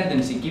that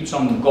tendency keeps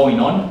on going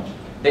on,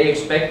 they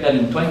expect that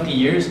in 20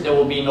 years there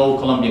will be no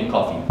Colombian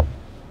coffee,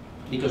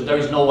 because there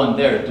is no one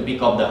there to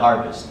pick up the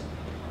harvest.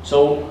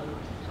 So,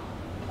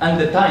 and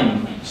the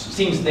time,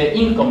 since the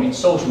income is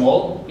so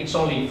small, it's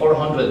only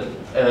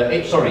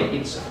it's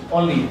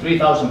only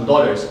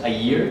 $3,000 a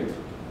year,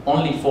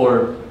 only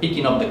for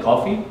picking up the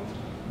coffee.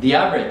 The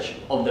average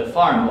of the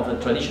farm of a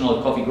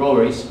traditional coffee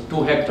grower is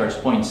 2 hectares,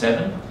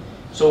 0.7.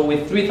 So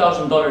with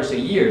 $3,000 a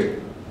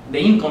year, the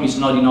income is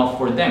not enough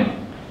for them.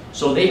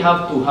 So they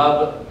have to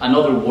have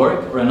another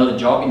work or another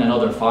job in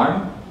another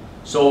farm.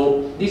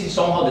 So this is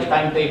somehow the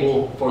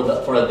timetable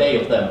for a day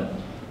of them.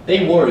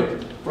 They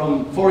work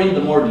from 4 in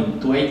the morning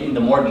to 8 in the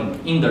morning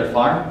in their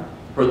farm,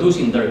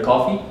 producing their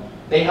coffee.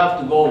 They have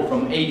to go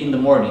from 8 in the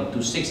morning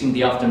to 6 in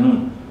the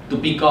afternoon to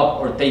pick up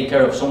or take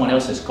care of someone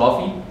else's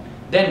coffee,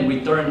 then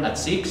return at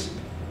 6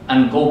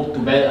 and go to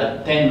bed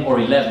at 10 or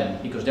 11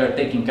 because they're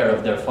taking care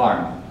of their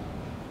farm.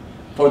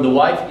 For the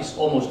wife, it's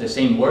almost the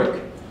same work,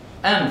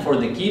 and for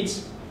the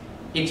kids,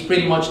 it's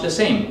pretty much the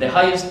same. The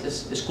highest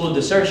school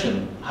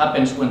desertion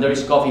happens when there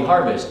is coffee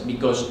harvest,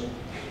 because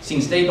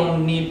since they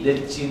don't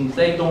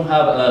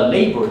have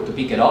labor to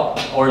pick it up,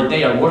 or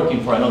they are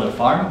working for another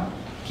farm,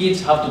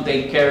 kids have to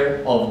take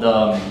care of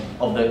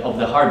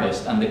the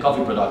harvest and the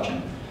coffee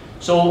production.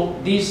 So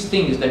these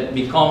things that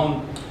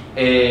become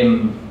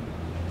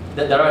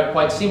that are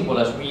quite simple,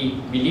 as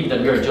we believe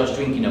that we are just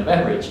drinking a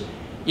beverage,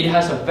 it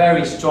has a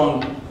very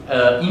strong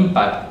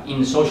impact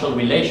in social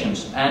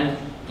relations and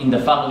in the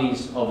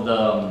families of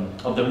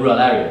the rural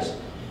areas.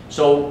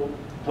 So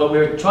what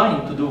we're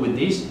trying to do with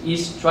this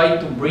is try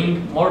to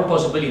bring more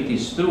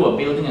possibilities through a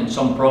building and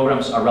some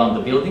programs around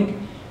the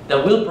building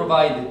that will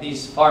provide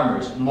these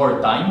farmers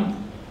more time,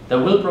 that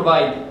will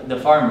provide the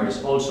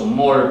farmers also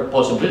more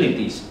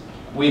possibilities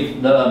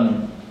with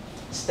the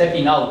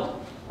stepping out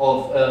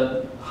of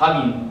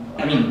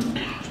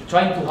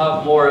trying to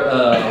have more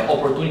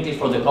opportunities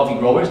for the coffee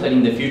growers, that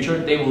in the future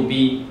they will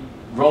be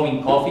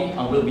growing coffee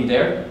and will be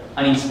there.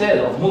 And instead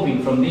of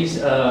moving from these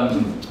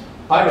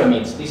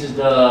pyramids, this is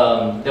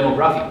the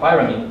demographic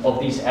pyramid of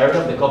this area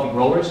of the coffee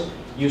growers.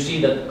 You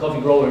see that coffee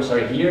growers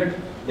are here,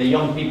 the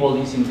young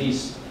people is in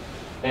this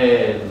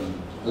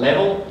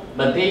level,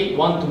 but they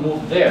want to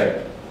move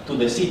there to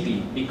the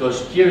city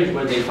because here is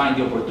where they find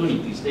the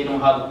opportunities. They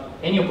don't have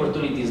any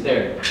opportunities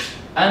there.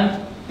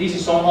 And this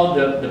is somehow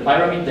the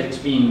pyramid that's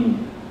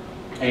been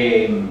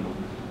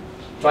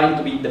trying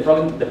to be the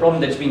problem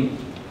that's been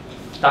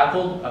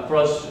tackled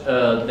across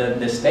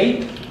the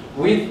state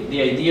with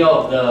the idea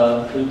of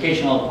the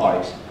educational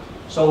parks.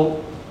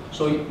 So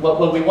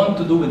what we want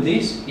to do with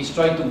this is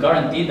try to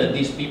guarantee that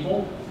these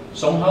people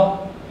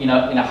somehow, in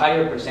a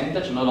higher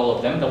percentage, not all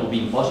of them, that will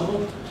be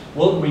impossible,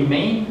 will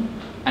remain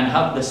and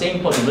have the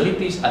same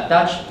possibilities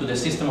attached to the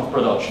system of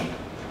production.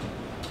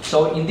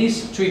 So in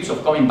these trips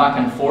of coming back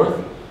and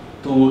forth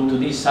to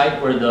this site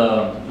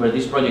where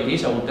this project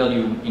is, I will tell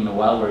you in a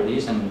while where it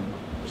is and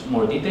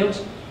more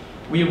details.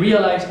 we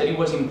realized that it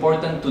was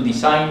important to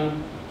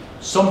design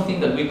something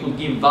that we could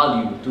give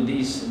value to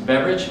this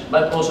beverage,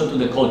 but also to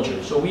the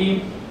culture. So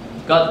we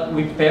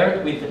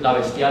paired with La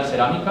Bestial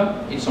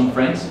Ceramica, it's some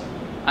friends,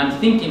 and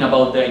thinking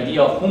about the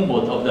idea of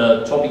Humboldt, of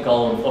the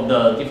tropical, of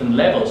the different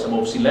levels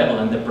above sea level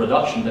and the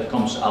production that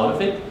comes out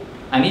of it,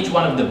 and each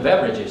one of the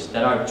beverages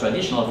that are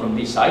traditional from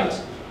these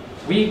sites,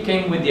 we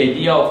came with the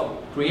idea of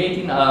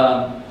creating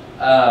a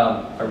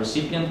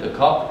recipient, a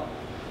cup,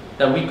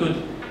 that we could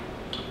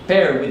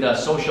pair with a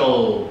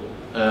social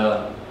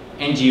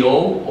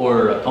NGO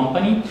or a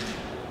company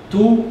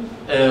to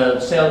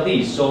sell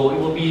these. So it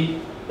will be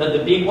that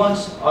the big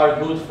ones are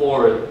good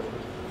for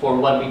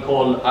what we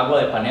call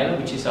agua de panela,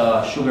 which is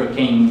a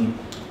sugarcane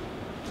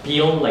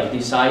peel like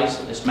this size,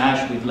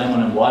 smashed with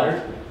lemon and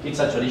water. It's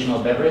a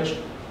traditional beverage.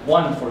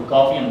 One for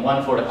coffee and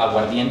one for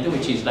aguardiente,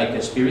 which is like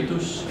a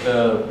spiritus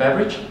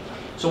beverage.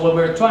 So what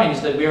we're trying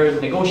is that we're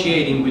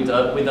negotiating with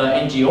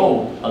an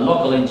NGO, a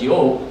local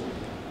NGO,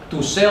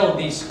 to sell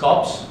these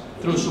cups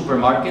through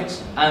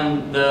supermarkets,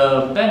 and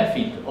the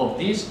benefit of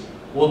this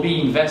will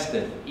be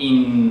invested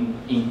in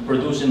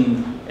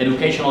producing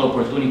educational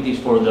opportunities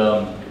for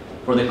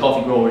the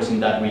coffee growers in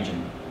that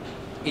region.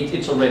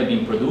 It's already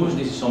been produced.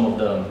 This is some of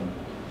the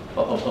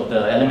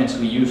elements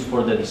we use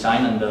for the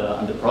design and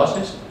the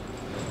process,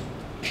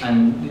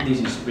 and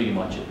this is pretty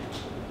much it.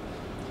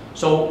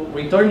 So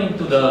returning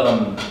to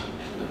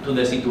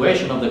the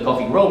situation of the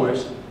coffee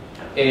growers,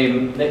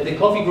 the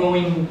coffee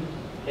growing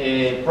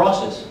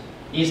process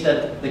is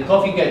that the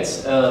coffee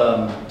gets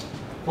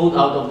pulled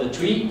out of the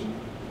tree,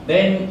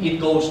 then it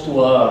goes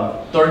to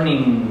a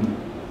turning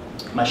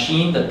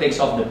machine that takes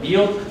off the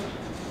peel,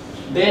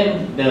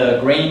 then the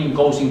grain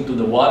goes into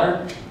the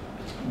water,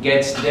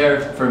 gets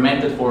there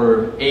fermented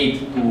for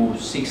 8 to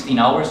 16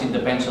 hours, it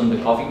depends on the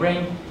coffee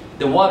grain.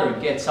 The water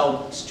gets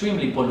out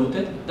extremely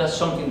polluted. That's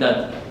something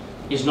that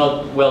is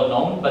not well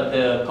known, but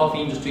the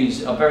coffee industry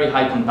is a very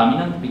high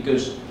contaminant,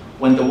 because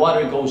when the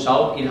water goes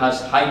out, it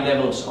has high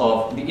levels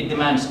of, it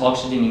demands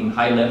oxygen in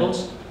high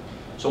levels.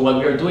 So what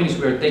we are doing is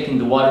we are taking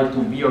the water to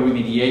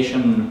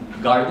bioremediation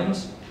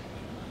gardens.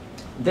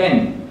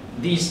 Then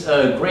these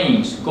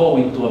grains go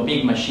into a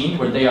big machine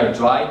where they are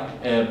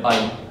dried by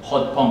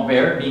hot pump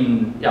air,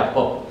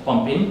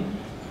 pump in,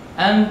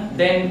 and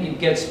then it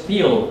gets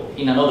peeled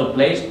in another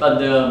place, but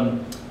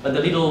the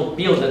little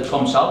peel that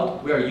comes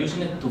out, we are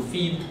using it to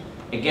feed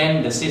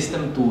again the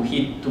system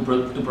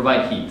to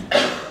provide heat.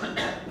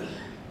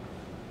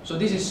 So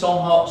this is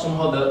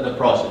somehow the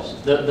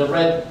process. The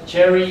red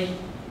cherry,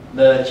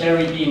 the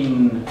cherry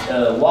being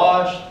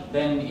washed,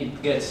 then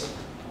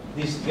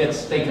this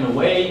gets taken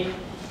away,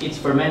 it's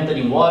fermented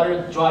in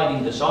water, dried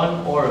in the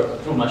sun or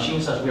through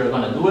machines as we are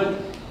going to do it,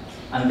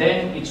 and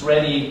then it's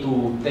ready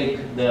to take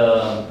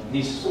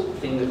this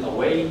thing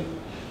away,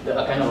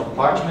 a kind of a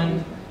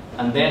parchment,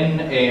 and then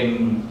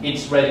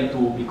it's ready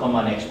to become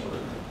an export.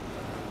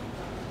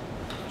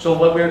 So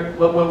what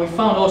we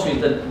found also is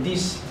that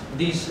these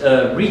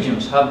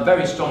regions have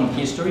very strong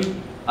history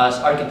as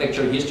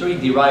architecture history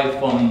derived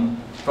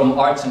from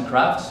arts and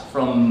crafts,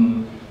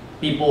 from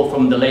people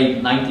from the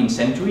late 19th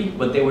century.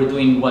 What they were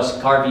doing was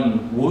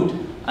carving wood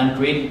and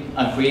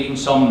creating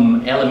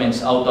some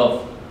elements out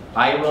of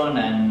iron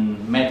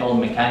and metal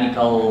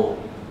mechanical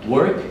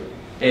work.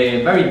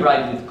 Very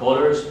bright with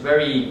colors,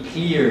 very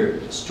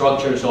clear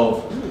structures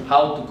of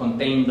how to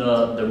contain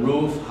the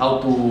roof, how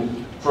to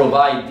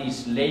provide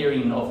this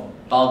layering of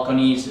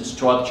balconies,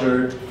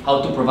 structure,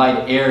 how to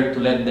provide air to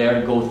let the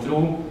air go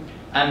through.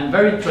 And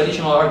very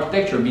traditional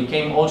architecture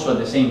became also at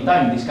the same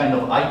time these kind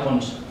of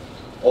icons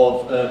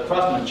of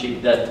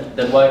craftsmanship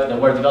that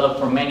were developed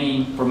for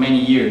many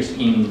years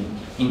in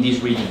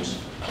these regions.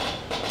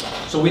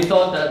 So we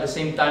thought that at the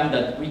same time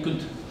that we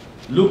could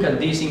look at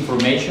this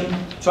information,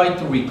 try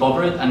to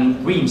recover it and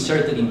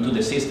reinsert it into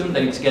the system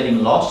that it's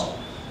getting lost,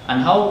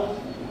 and how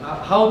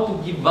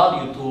to give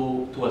value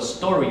to a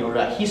story or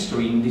a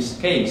history, in this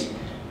case,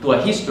 to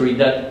a history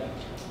that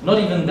not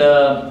even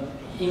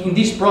in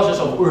this process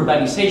of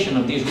urbanization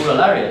of these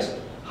rural areas,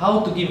 how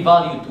to give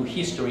value to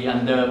history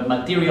and the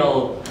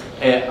material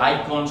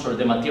icons or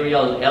the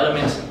material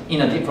elements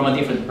from a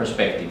different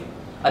perspective.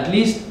 At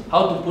least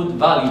how to put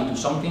value to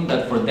something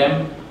that for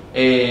them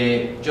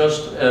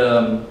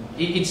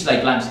it's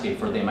like landscape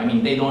for them. I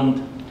mean, they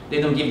don't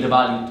give the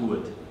value to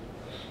it.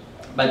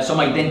 But some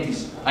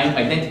identities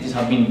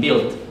have been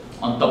built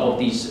on top of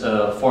these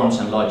forms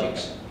and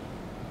logics.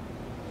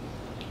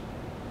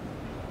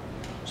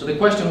 So the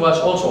question was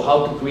also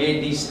how to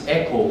create this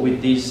echo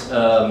with these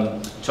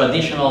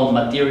traditional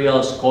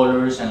materials,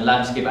 colors, and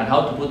landscape, and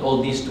how to put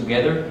all these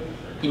together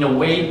in a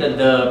way that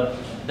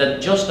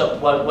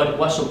what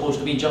was supposed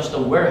to be just a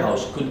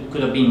warehouse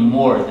could have been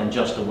more than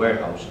just a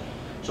warehouse.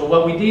 So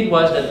what we did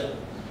was that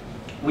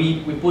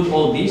we put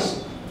all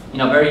this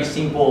in a very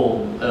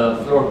simple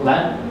floor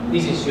plan.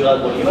 This is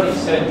Ciudad Bolívar,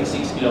 it's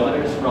 76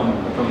 kilometers from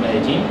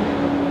Medellin.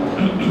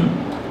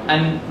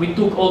 And we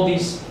took all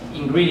these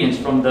ingredients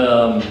from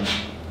the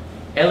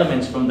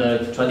elements from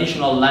the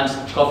traditional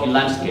coffee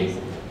landscape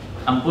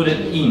and put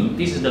it in.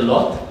 This is the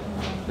lot,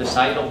 the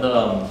site of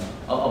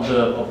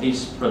of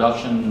this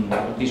production,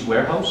 of this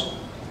warehouse.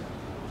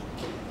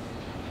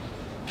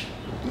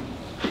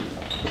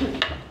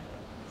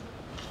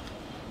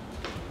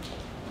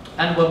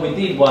 And what we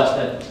did was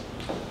that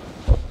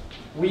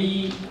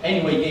we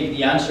anyway gave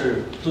the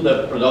answer to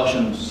the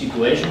production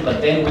situation,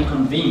 but then we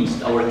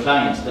convinced our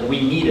clients that we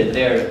needed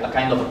there a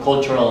kind of a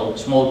cultural,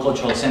 small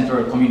cultural center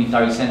or community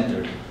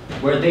center,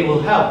 where they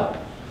will have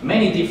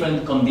many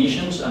different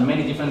conditions and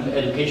many different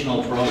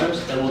educational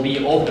programs that will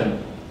be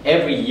open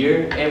every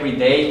year, every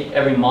day,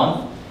 every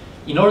month,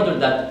 in order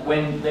that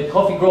when the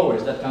coffee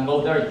growers that can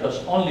go there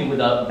just only with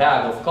a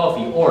bag of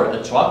coffee or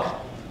a truck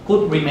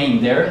could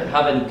remain there,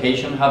 have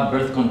education, have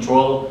birth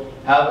control,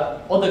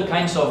 have other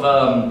kinds of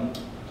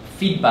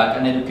feedback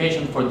and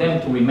education for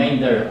them to remain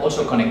there.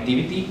 Also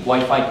connectivity,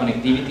 Wi-Fi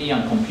connectivity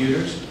and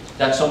computers.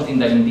 That's something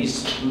that in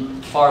these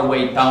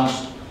faraway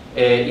towns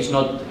is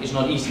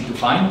not easy to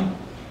find.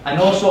 And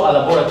also a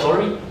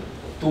laboratory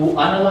to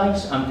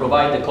analyze and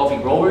provide the coffee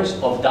growers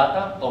of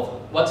data of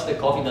what's the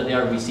coffee that they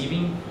are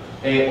receiving.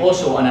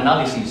 Also an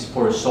analysis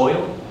for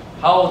soil,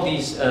 how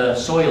this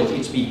soil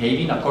is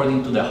behaving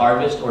according to the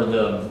harvest or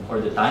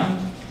the time.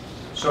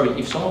 Sorry,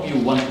 if some of you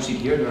want to sit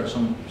here, there are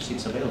some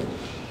seats available.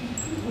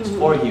 It's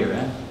 4 here,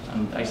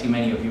 and I see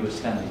many of you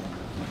standing.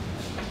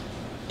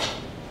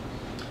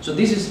 So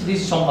this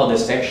is somehow the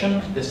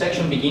section. The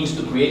section begins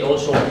to create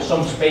also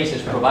some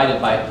spaces provided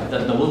by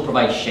that will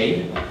provide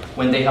shade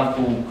when they have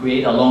to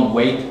create a long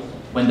wait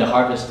when the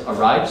harvest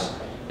arrives.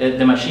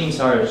 The machines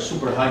are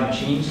super high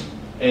machines,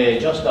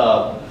 just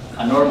a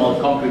normal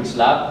concrete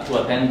slab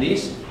to attend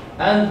this,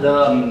 and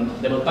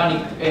the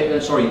botanic,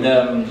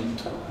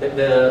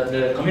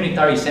 the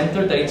community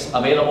center that is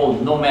available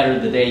no matter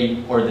the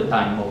day or the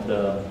time of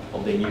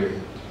the year.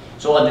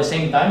 So at the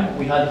same time,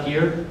 we had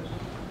here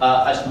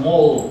a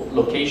small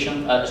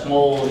location, a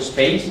small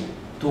space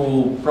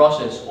to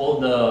process all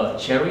the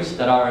cherries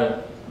that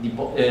are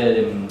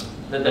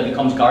that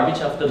becomes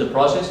garbage after the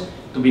process,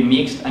 to be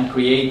mixed and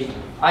create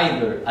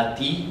either a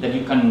tea that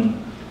you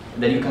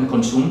can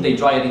consume. They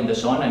dry it in the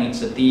sun, and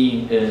it's a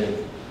tea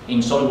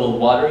in soluble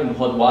water, in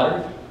hot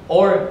water,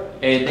 or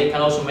they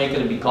can also make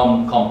it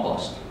become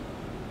compost.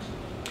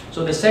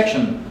 So the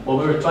section, what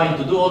we were trying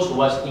to do also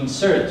was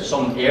insert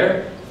some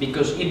air,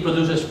 because it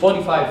produces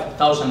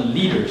 45,000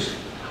 liters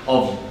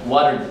of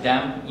water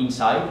damp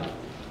inside.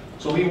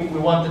 So we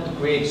wanted to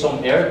create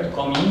some air to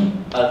come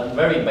in, a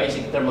very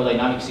basic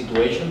thermodynamic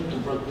situation,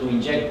 to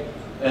inject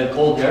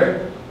cold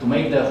air, to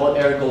make the hot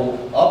air go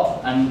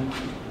up and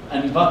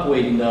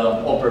evacuate in the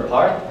upper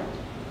part.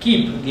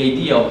 Keep the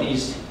idea of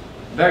these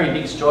very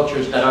big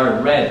structures that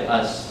are read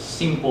as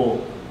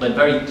simple but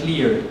very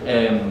clear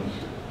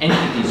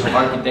entities of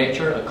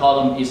architecture. A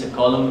column is a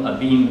column, a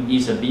beam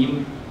is a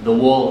beam, the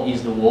wall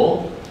is the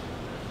wall.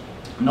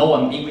 No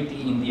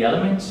ambiguity in the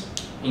elements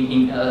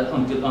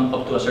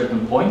up to a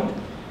certain point.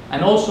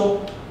 And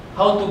also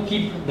how to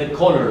keep the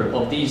color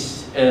of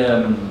this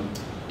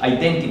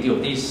identity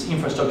of these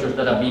infrastructures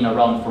that have been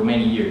around for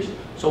many years.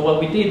 So what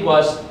we did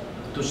was,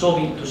 to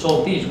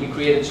solve this, we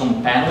created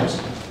some panels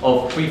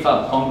of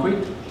prefab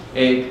concrete,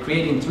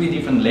 creating 3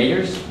 different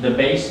layers. The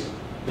base,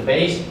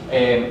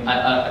 a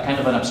kind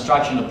of an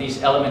abstraction of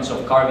these elements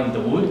of carving the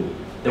wood.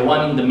 The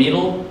one in the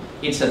middle,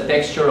 it's a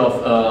texture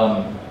of,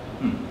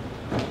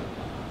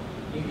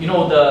 you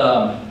know,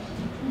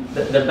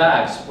 the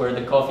bags where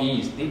the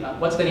coffee is.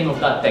 What's the name of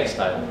that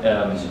textile?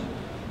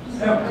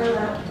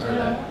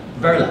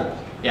 Burlap.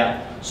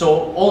 Yeah.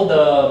 So all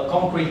the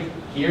concrete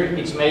here,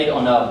 it's made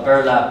on a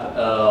burlap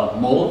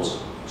molds.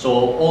 So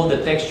all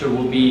the texture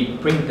will be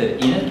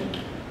printed in it.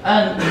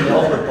 And in the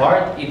upper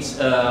part, it's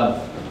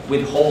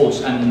with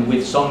holes and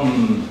with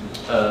some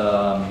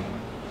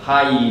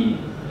high,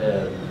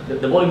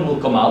 the volume will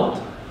come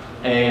out,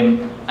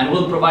 and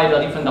will provide a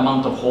different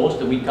amount of holes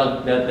that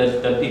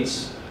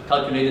it's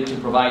calculated to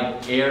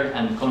provide air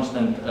and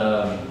constant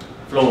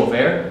flow of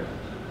air.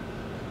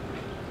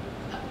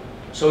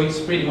 So it's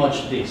pretty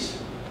much these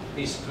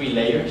 3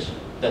 layers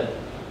that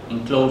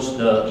enclose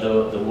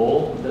the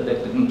wall, that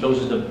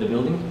encloses the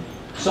building.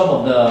 Some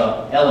of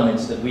the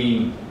elements that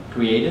we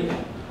created.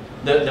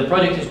 The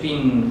project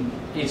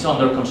it's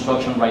under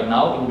construction right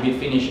now. It will be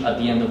finished at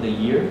the end of the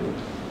year.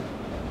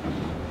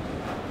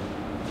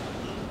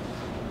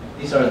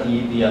 These are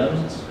the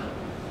elements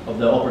of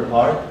the upper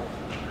part.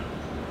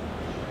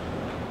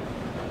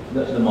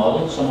 The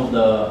model, some of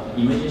the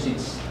images,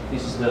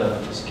 this is the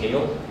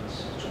scale.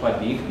 It's quite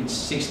big. It's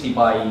 60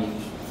 by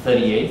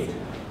 38.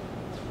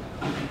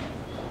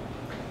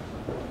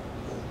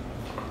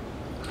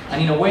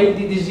 And in a way,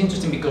 this is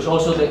interesting because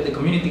also the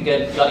community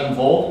got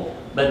involved,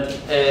 but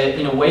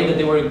in a way that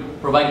they were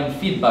providing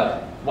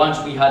feedback once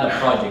we had a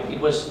project. It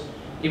was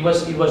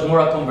more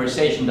a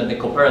conversation that the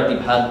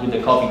cooperative had with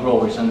the coffee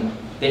growers, and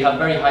they have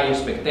very high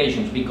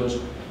expectations because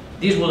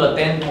this will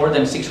attend more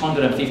than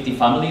 650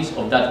 families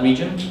of that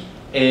region.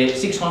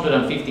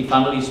 650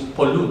 families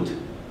pollute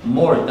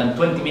more than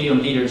 20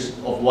 million liters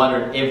of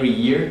water every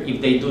year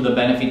if they do the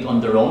benefit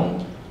on their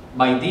own.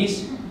 By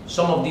this,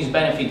 some of these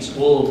benefits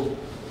will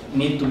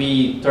need to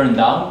be turned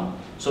down.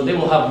 So they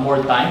will have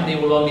more time. They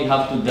will only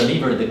have to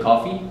deliver the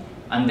coffee,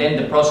 and then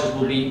the process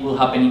will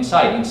happen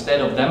inside, instead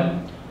of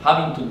them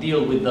having to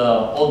deal with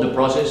all the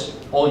process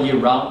all year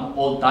round,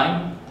 all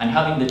time, and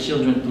having the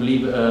children to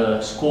leave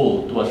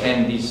school to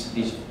attend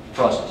this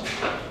process.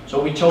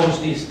 So we chose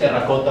this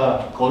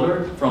terracotta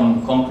color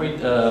from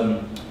concrete,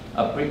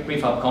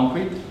 prefab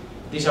concrete.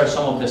 These are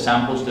some of the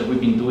samples that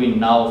we've been doing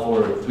now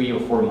for 3 or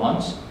 4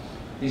 months.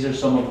 These are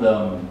some of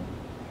the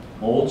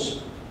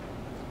molds,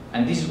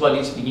 and this is what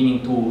is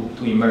beginning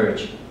to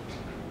emerge.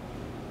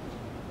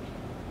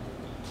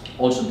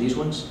 Also these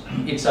ones.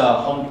 It's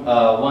a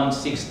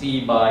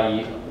 160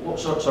 by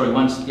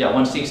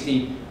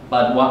 160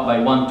 by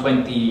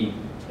 120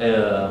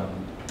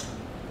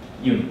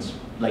 units,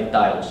 like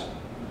tiles.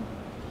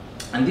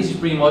 And this is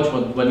pretty much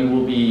what it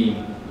will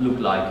look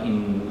like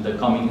in the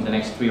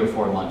next 3 or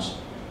 4 months.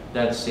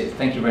 That's it.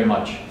 Thank you very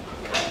much.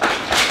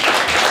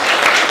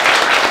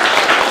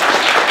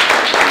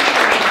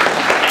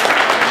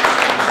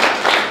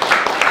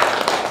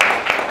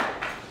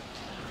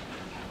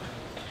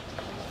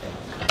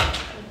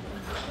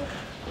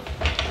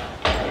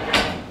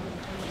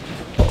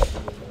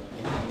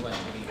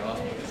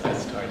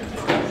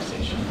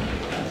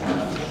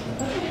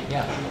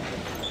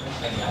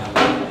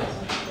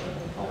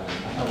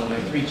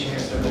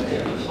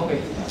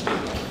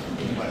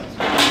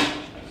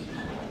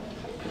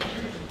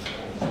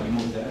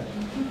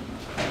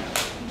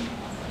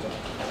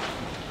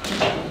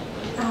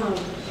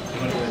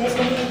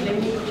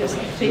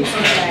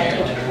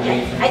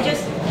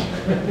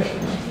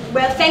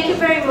 Well, thank you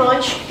very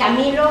much,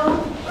 Camilo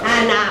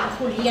and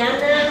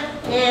Juliana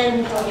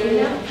and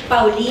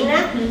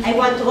Paulina. I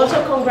want to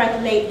also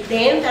congratulate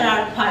them that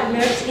are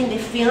partners in the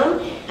film,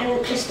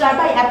 and to start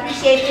by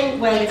appreciating,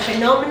 well, the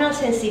phenomenal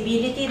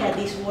sensibility that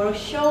this work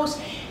shows,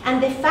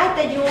 and the fact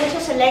that you also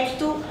select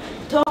to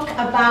talk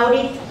about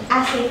it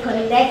as a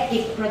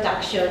collective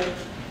production.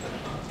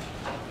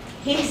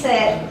 He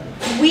said,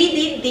 we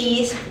did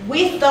this,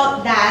 we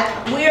thought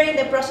that, we're in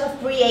the process of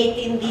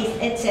creating this,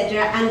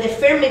 etc. And the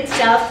film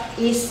itself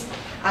is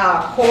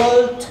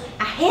called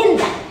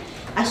Agenda,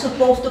 as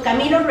opposed to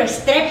Camilo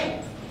Restrepo.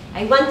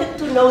 I wanted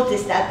to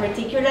notice that,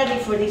 particularly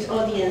for this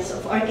audience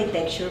of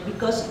architecture,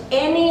 because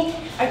any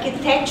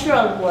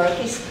architectural work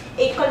is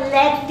a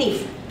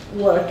collective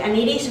work, and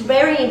it is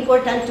very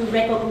important to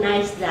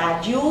recognize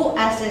that you,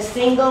 as a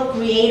single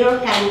creator,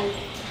 can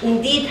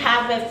indeed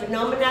have a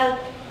phenomenal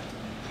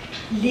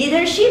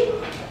leadership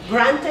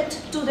granted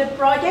to the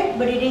project,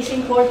 but it is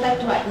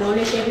important to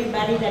acknowledge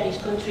everybody that is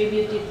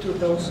contributed to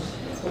those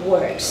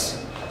works.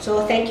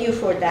 So thank you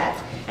for that.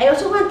 I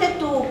also wanted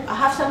to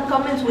have some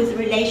comments with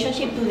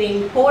relationship to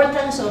the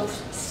importance of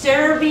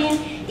serving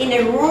in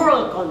a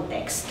rural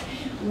context.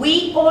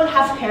 We all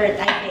have heard,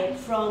 I think,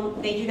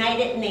 from the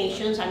United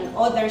Nations and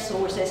other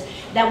sources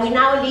that we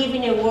now live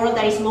in a world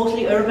that is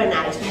mostly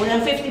urbanized. More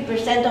than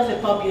 50% of the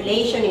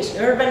population is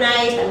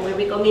urbanized, and we're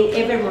becoming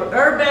ever more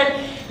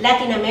urban.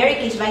 Latin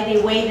America is, by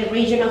the way, the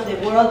region of the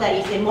world that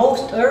is the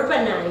most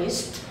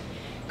urbanized.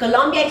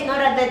 Colombia is not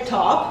at the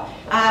top,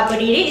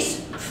 but it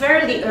is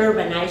fairly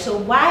urbanized. So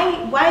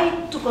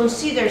why to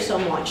consider so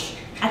much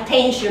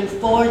attention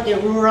for the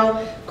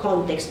rural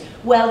context?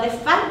 Well, the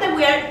fact that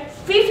we are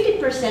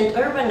 50%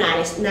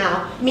 urbanized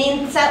now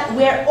means that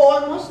we're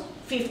almost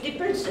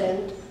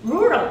 50%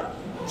 rural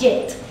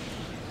yet.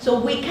 So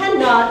we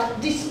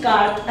cannot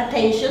discard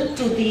attention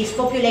to this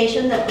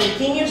population that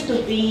continues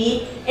to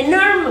be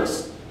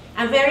enormous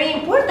and very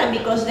important,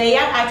 because they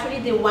are actually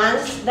the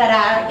ones that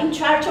are in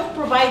charge of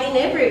providing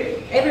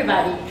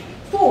everybody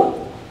food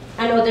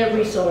and other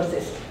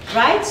resources.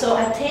 Right? So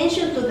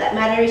attention to that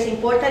matter is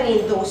important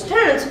in those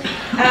terms,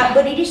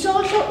 but it is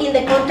also in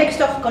the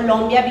context of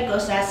Colombia,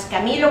 because as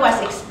Camilo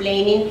was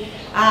explaining,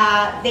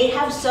 they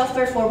have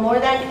suffered for more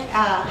than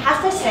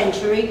half a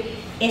century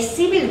a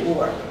civil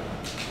war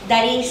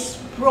that is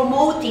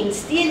promoting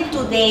still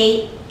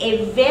today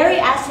a very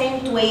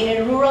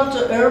accentuated rural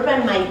to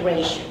urban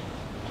migration.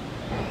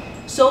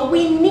 So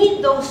we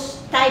need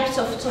those types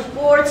of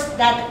supports,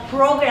 that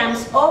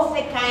programs of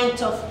the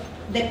kinds of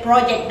the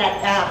project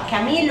that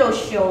Camilo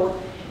showed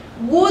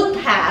would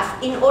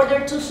have in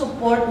order to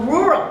support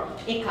rural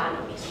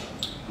economies,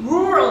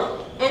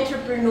 rural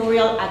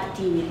entrepreneurial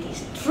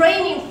activities,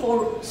 training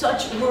for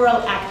such rural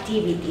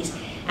activities.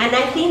 And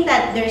I think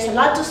that there's a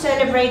lot to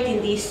celebrate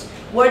in this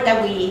work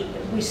that we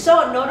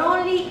saw, not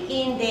only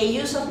in the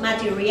use of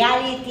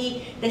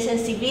materiality, the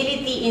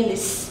sensibility in the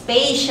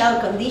spatial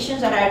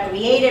conditions that are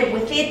created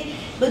with it,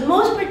 but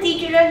most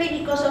particularly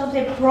because of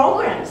the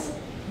programs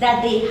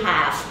that they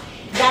have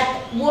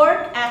that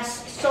work as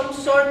some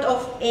sort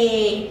of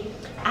a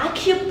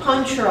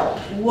acupunctural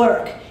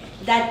work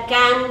that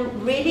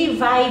can really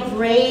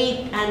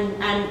vibrate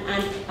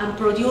and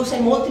produce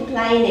a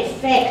multiplying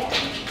effect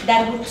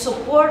that would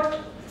support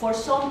for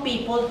some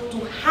people to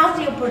have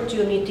the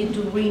opportunity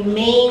to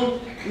remain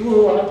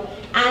rural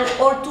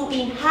or to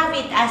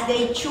inhabit as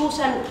they choose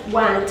and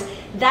want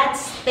that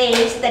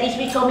space that is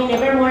becoming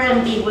ever more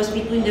ambiguous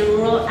between the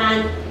rural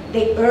and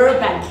the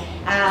urban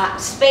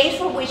space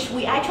for which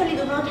we actually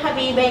do not have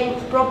even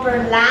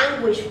proper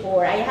language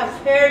for. I have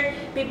heard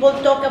people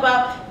talk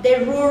about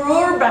the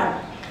rural-urban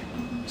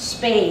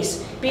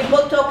space.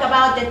 People talk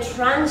about the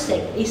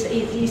transit. It's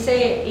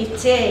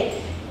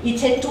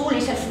a tool,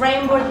 it's a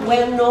framework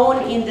well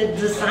known in the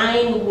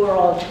design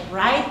world,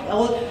 right?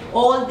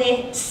 All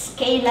the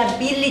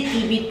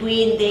scalability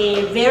between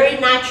the very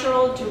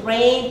natural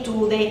terrain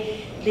to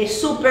the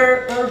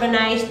super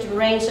urbanized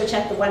terrain, such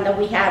as the one that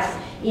we have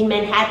in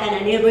Manhattan,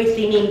 and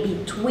everything in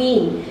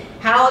between.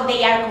 How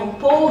they are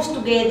composed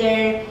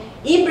together,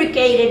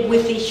 imbricated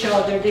with each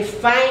other,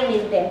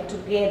 defining them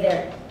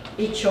together,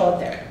 each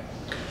other.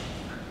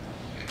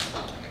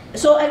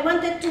 So I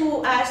wanted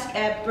to ask,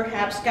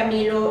 perhaps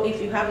Camilo,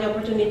 if you have the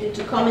opportunity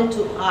to comment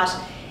to us,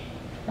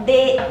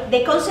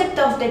 the concept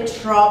of the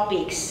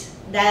tropics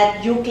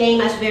that you claim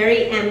as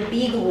very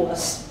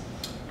ambiguous.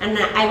 And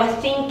I was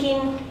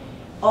thinking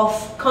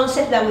of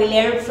concepts that we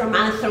learned from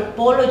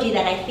anthropology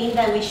that I think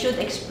that we should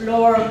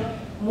explore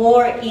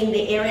more in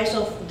the areas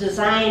of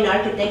design,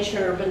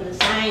 architecture, urban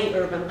design,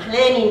 urban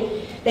planning.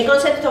 The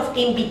concept of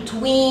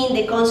in-between,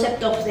 the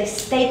concept of the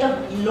state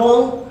of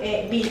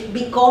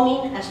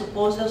becoming as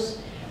opposed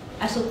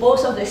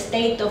to the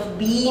state of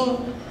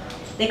being,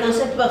 the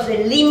concept of the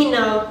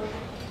liminal,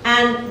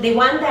 and the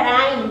one that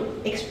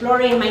I'm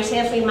exploring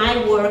myself in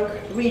my work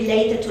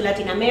related to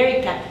Latin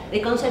America, the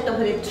concept of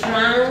the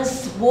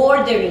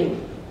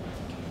trans-bordering.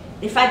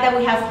 The fact that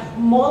we have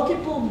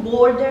multiple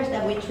borders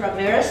that we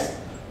traverse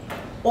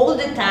all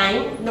the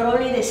time, not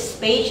only the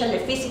spatial, the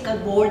physical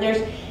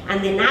borders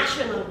and the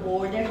national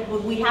borders,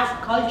 but we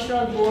have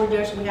cultural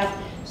borders, we have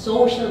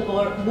social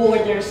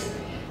borders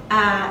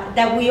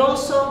that we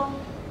also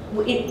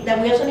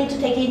need to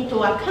take into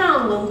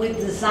account when we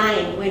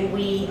design, when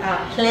we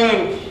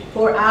plan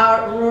for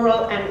our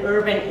rural and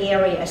urban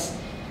areas.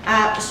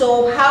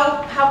 So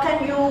how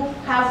can you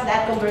have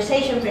that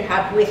conversation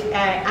perhaps with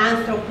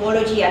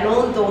anthropology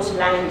along those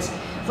lines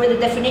for the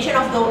definition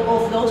of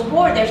those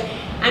borders?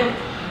 And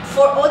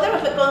for other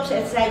of the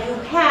concepts that you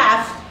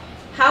have,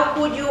 how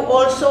could you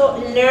also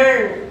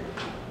learn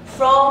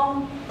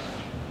from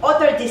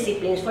other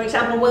disciplines? For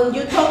example, when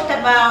you talked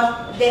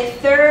about the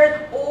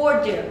third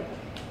order,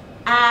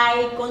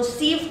 I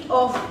conceived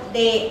of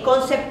the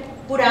concept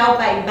put out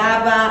by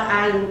Baba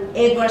and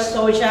Edward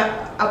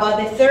Soja about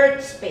the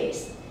third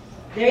space.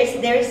 There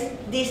is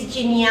this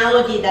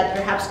genealogy that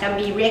perhaps can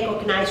be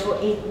recognized for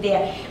it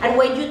there. And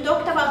when you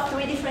talked about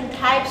three different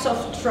types of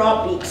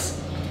tropics,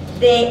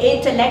 the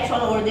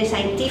intellectual or the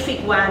scientific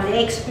one,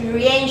 the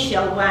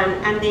experiential one,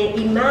 and the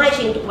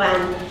imagined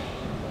one,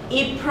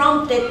 it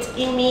prompted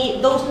in me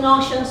those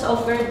notions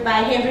offered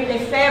by Henry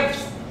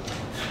Lefebvre's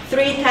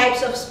three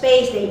types of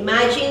space: the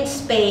imagined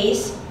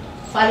space,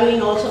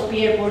 following also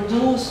Pierre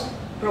Bourdieu's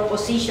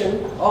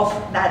proposition of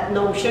that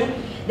notion,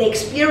 the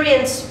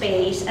experienced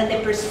space, and the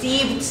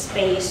perceived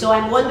space. So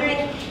I'm wondering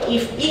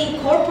if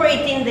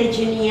incorporating the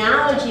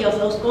genealogy of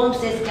those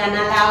concepts can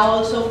allow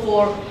also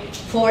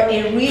for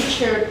a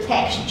richer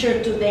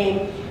texture to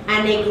them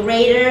and a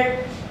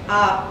greater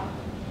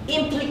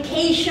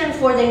implication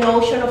for the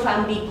notion of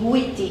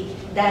ambiguity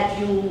that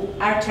you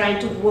are trying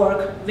to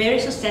work very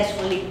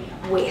successfully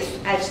with.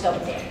 I'll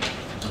stop there.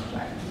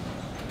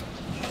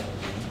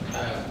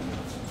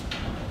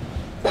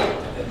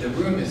 The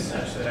room is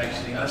such that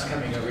actually us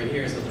coming over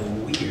here is a little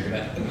weird.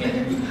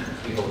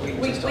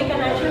 We can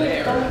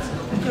actually come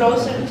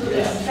closer to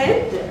the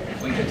center.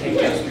 We could take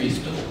those three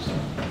stools.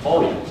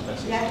 Oh,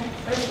 yes. Yeah.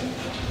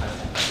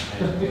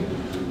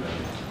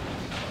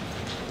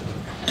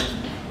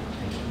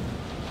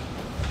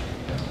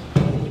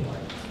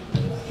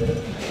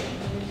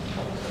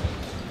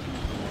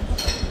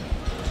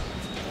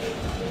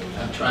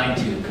 I'm trying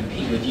to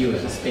compete with you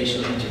as a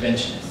spatial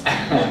interventionist.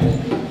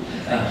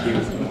 Thank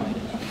you.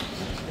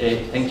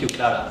 Thank you,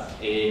 Clara.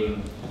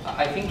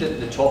 I think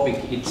that the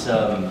topic,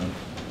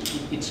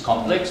 it's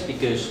complex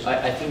because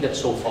I think that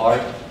so far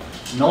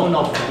none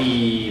of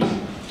the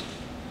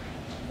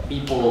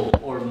people,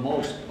 or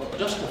most, or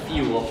just a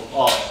few of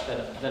us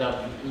that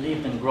have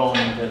lived and grown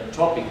in the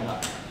tropic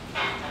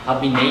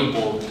have been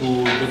able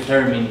to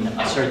determine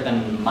a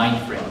certain mind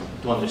frame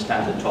to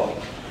understand the topic.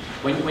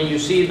 When you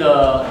see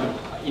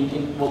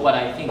what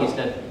I think is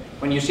that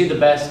when you see the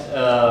best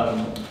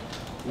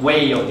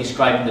way of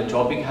describing the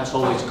tropic has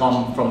always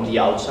come from the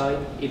outside.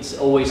 It's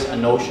always a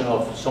notion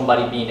of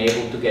somebody being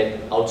able to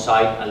get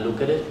outside and look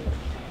at it.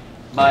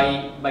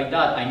 By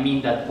that I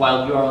mean that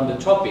while you are on the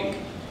tropic,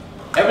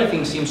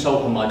 everything seems so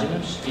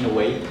homogeneous in a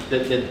way.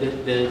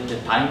 The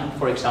time,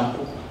 for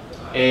example,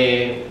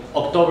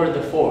 October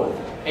the 4th,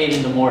 8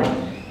 in the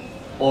morning,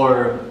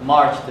 or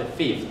March the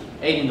 5th,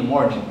 8 in the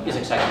morning is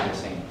exactly the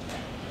same.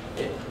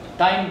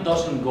 Time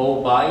doesn't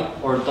go by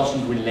or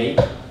doesn't relate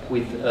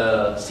with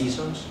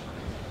seasons,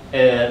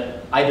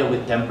 either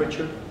with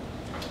temperature.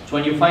 So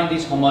when you find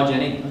this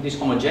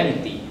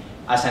homogeneity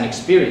as an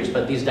experience,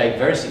 but this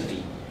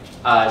diversity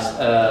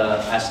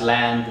as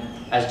land,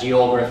 as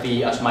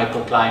geography, as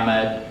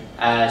microclimate,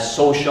 as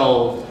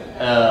social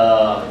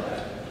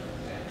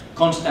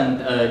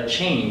constant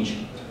change,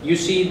 you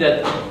see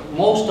that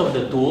most of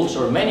the tools,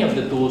 or many of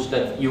the tools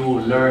that you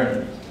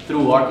learn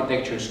through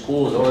architecture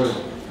schools or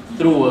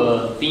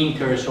through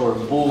thinkers or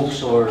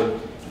books, or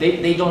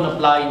they don't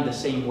apply in the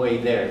same way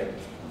there.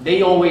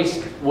 They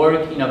always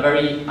work in a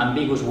very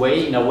ambiguous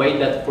way, in a way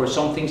that for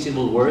some things it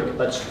will work,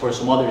 but for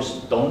some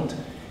others don't.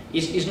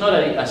 It's not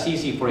as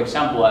easy, for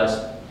example,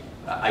 as,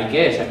 I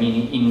guess, I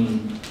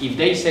mean, if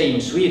they say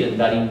in Sweden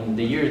that in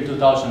the year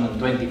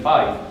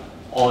 2025,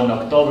 on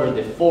October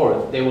the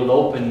 4th, they will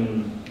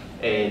open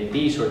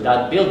this or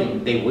that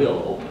building, they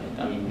will open it.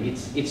 I mean,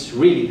 it's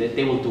really that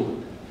they will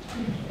do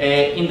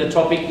it. In the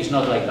Tropic, it's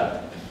not like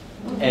that.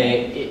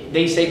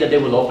 They say that they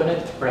will open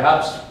it,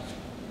 perhaps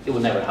it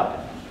will never happen.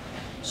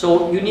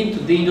 So you need to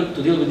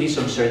deal with this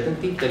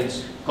uncertainty that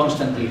is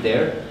constantly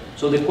there.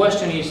 So the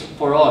question is,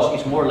 for us,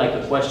 is more like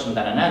a question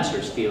than an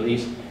answer still,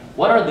 is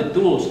what are the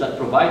tools that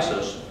provides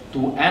us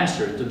to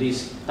answer to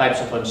these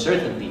types of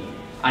uncertainty,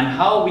 and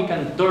how we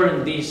can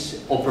turn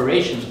these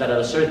operations that at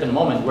a certain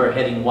moment we're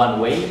heading one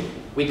way,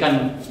 we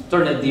can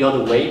turn it the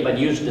other way, but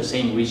use the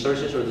same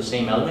resources or the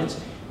same elements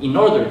in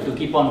order to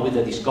keep on with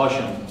the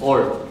discussion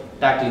or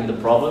tackling the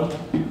problem,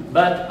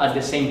 but at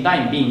the same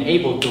time being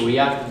able to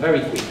react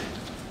very quick.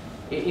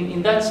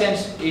 In that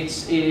sense,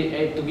 it's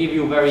to give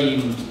you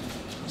very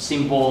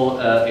simple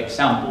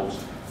examples.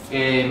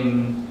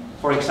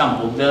 For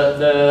example,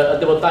 the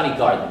Botanic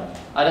Garden.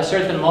 At a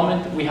certain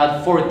moment, we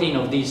had 14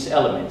 of these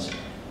elements,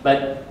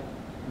 but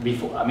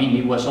before, I mean,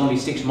 it was only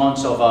 6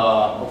 months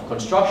of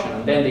construction,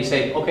 and then they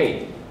said,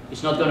 okay,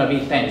 it's not going to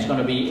be 10, it's not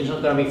going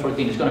to be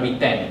 14, it's going to be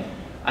 10,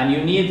 and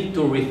you need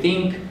to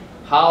rethink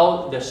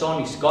how the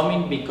sun is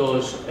coming,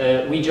 because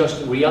we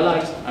just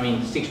realized, I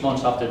mean, 6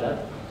 months after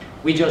that,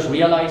 we just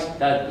realized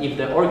that if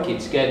the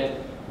orchids get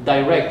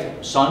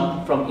direct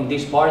sun from in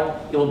this part,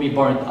 it will be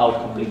burnt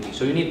out completely.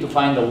 So you need to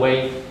find a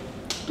way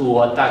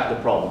to attack the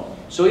problem.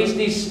 So it's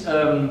this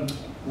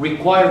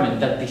requirement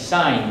that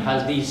design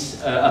has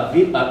this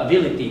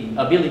ability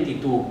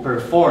to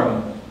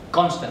perform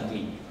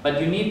constantly,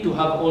 but you need to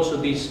have also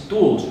these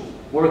tools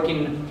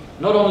working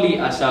not only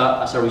as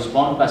a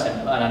response, as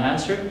an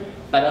answer,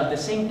 but at the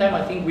same time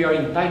I think we are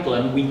entitled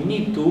and we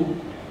need to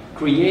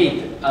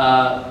create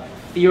a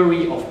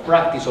theory of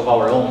practice of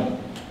our own,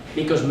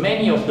 because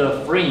many of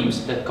the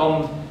frames that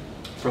come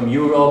from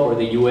Europe or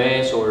the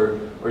US or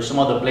some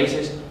other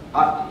places,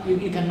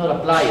 you cannot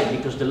apply it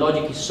because the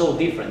logic is so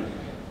different.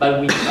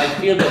 But I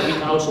feel that we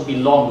can also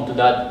belong to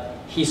that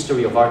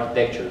history of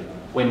architecture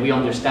when we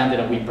understand it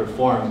and we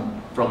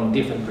perform from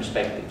different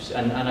perspectives.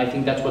 And I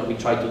think that's what we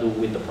try to do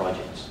with the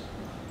projects.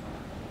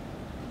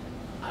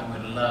 I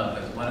would love,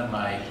 as one of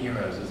my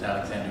heroes is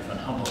Alexander von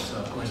Humboldt, so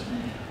of course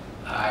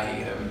I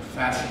am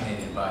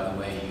fascinated by the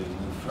way you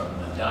move from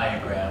the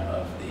diagram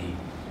of the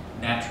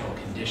natural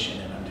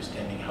condition and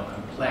understanding how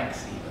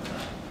complex even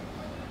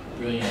the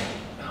brilliant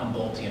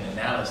Humboldtian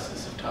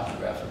analysis of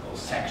topographical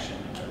section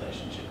in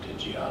relationship to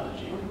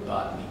geology,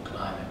 botany,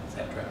 climate,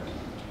 etc.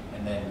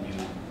 And then you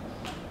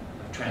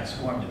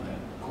transformed in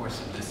the course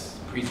of this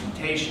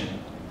presentation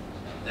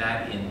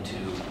that into,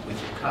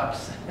 with your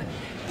cups,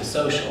 the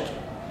social,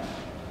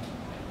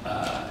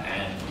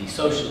 and the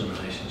social in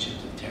relationship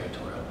to the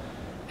territorial.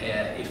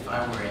 If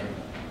I were in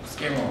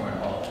Scaremoor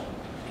Hall,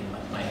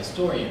 in my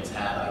historian's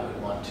hat, I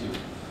would want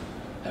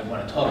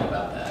to talk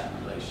about that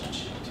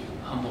relationship to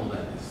Humboldt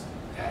and his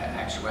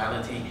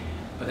actuality,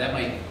 but that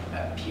might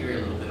appear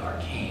a little bit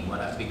arcane,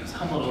 because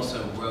Humboldt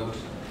also wrote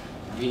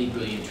really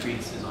brilliant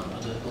treatises on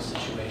political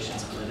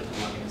situations,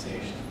 political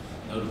organization,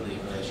 notably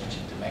in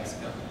relationship to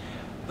Mexico.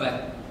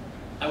 But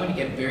I want to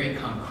get very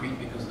concrete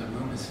because the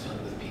room is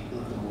filled with people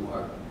who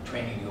are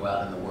training to go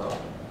out in the world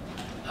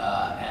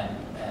and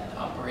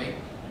operate.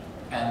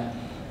 And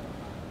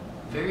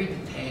very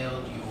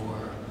detailed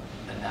your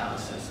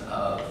analysis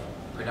of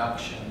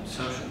production,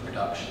 social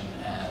production,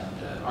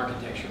 and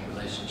architecture in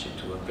relationship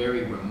to a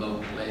very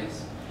remote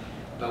place,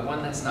 but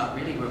one that's not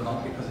really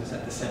remote because it's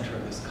at the center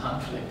of this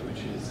conflict,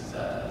 which is,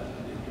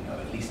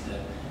 at least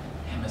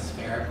a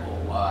hemispherical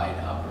wide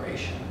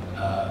operation.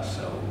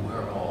 So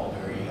we're all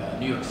very,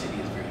 New York City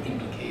is very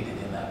implicated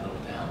in that little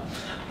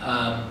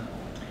town.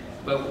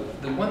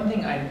 But the one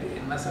thing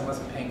unless I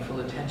wasn't paying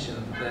full attention,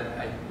 that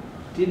I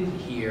didn't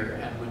hear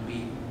and would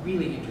be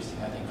really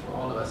interesting, I think, for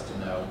all of us to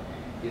know,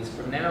 is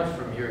from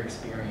your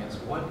experience,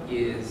 what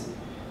is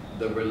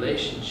the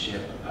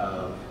relationship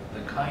of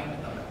the kind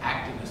of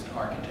activist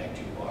architect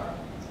you are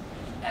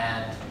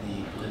and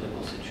the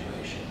political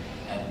situation,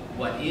 and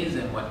what is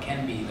and what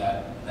can be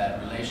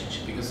that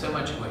relationship? Because so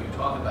much of what you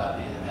talk about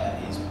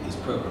is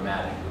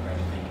programmatic. We're going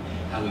to think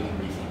how we can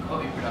rethink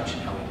coffee production,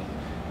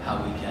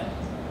 how we can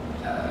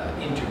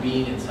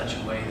intervene in such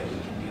a way that we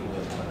can deal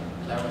with what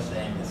Clara was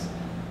saying,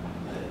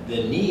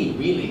 the need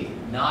really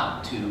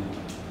not to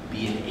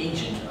be an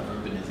agent of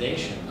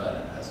urbanization,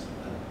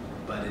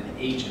 but an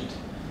agent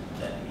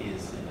that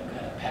is in a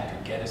kind of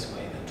Patrick Geddes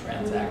way, the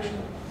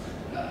transactional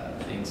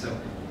thing. So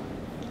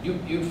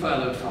you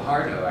followed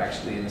Fajardo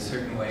actually in a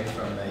certain way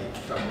from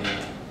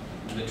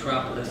the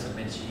metropolis of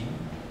Medellin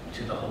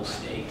to the whole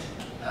state.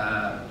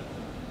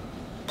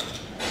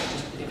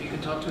 Just if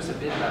talk to us a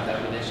bit about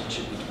that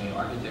relationship between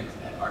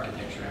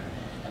architecture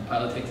and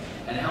politics,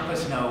 and help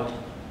us know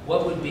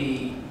what would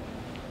be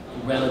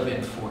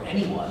relevant for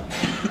anyone,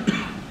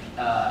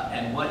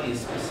 and what is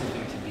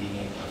specific to being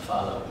able to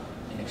follow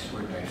an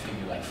extraordinary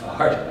figure like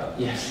Fajardo?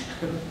 Yes.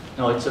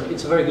 No, it's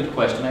a very good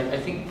question. I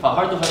think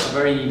Fajardo has a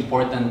very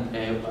important,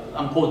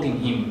 I'm quoting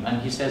him,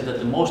 and he says that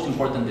the most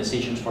important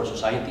decisions for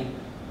society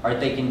are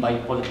taken by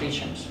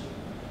politicians,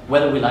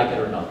 whether we like it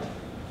or not.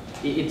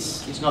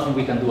 It's nothing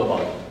we can do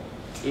about it.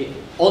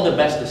 All the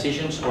best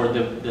decisions, or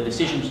the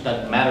decisions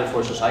that matter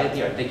for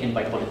society, are taken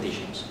by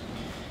politicians.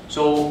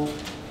 So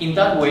in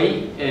that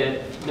way,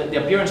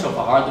 the appearance of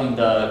Fajardo in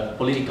the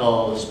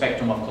political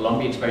spectrum of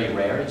Colombia is very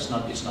rare. It's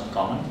not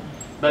common.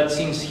 But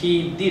since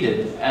he did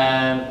it,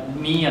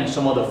 me and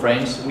some other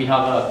friends, we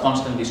have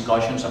constant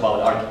discussions about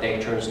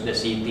architectures, the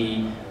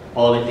city,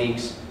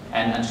 politics,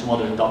 and some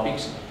other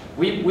topics.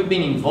 We've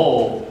been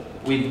involved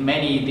with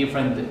many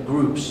different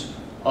groups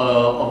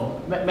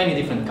of many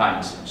different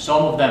kinds.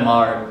 Some of them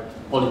are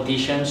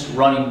politicians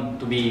running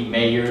to be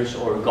mayors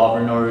or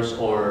governors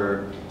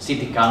or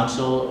city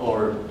council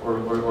or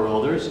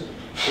others.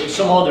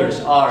 Some others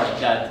are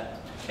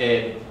that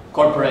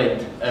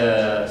corporate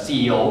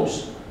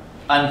CEOs,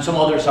 and some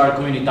others are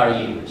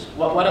communitary leaders.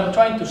 What I'm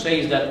trying to say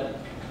is that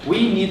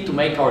we need to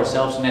make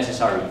ourselves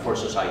necessary for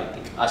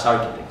society as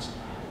architects.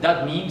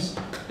 That means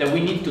that we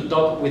need to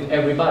talk with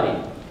everybody.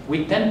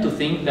 We tend to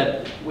think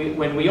that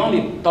when we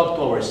only talk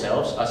to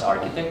ourselves as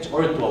architects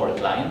or to our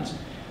clients,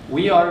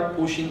 we are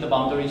pushing the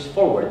boundaries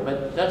forward.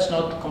 But that's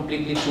not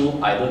completely true,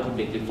 either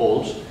completely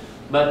false.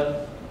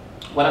 But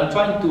what I'm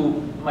trying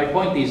to, my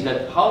point is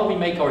that how we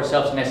make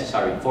ourselves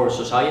necessary for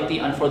society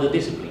and for the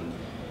discipline.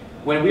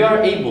 When we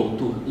are able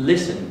to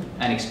listen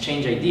and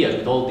exchange ideas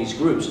with all these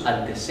groups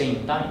at the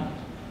same time,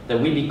 that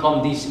we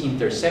become this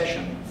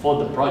intersection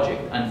for the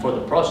project and for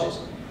the process,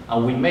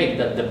 and we make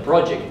that the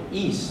project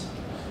is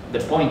the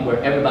point where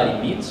everybody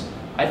meets,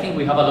 I think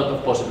we have a lot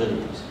of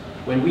possibilities.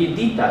 When we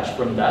detach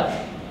from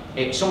that,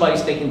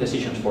 somebody's taking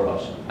decisions for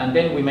us, and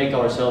then we make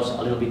ourselves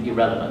a little bit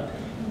irrelevant.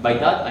 By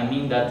that, I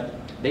mean that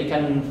they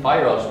can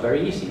fire us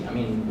very easy. I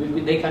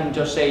mean, they can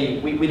just say,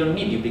 we don't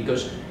need you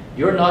because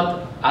you're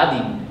not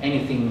adding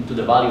anything to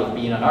the value of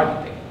being an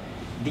architect.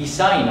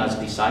 Design,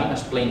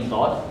 as plain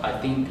thought, I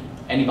think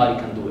anybody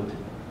can do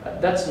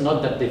it. That's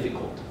not that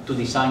difficult, to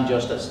design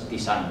just as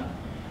design.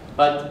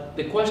 But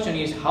the question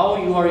is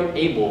how you are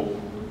able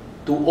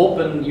to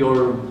open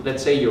your,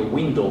 let's say, your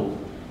window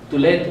to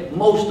let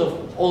most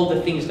of all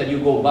the things that you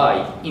go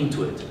by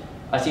into it.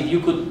 As if you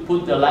could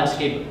put the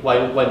landscape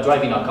while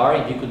driving a car,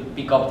 if you could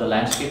pick up the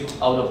landscape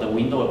out of the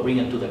window and bring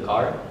it to the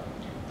car.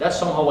 That's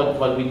somehow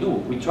what we do.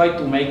 We try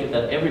to make it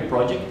that every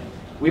project,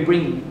 we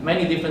bring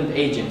many different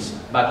agents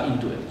back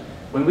into it.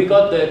 When we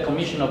got the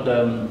commission of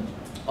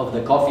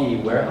the coffee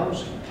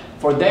warehouse,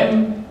 for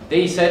them,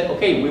 they said,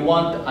 okay, we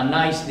want a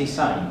nice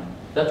design.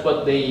 That's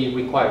what they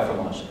required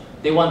from us.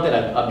 They wanted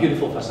a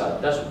beautiful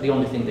facade. That's the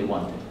only thing they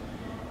wanted.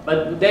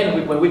 But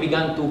then when we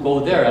began to go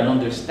there and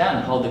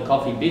understand how the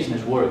coffee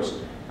business works,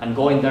 and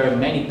going there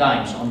many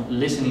times, on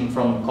listening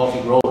from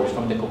coffee growers,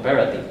 from the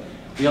cooperative,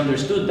 we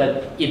understood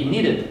that it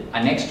needed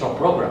an extra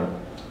program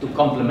to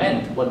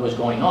complement what was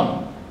going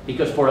on.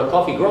 Because for a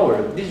coffee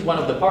grower, this is one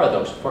of the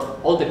paradoxes. For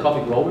all the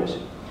coffee growers,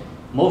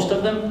 most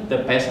of them, the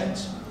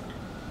peasants,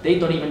 they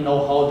don't even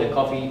know how the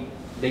coffee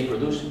they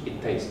produce,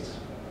 it tastes.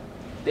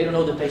 They don't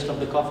know the taste of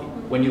the coffee.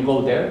 When you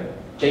go there,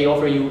 they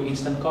offer you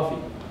instant coffee.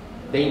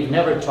 They've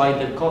never tried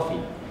the coffee.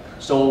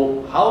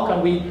 So how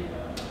can we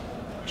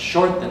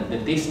shorten the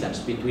distance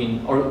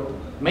between, or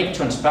make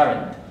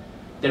transparent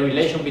the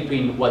relation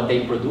between what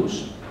they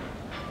produce,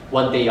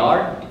 what they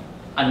are,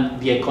 and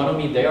the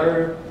economy they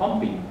are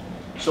pumping?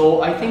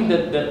 So I think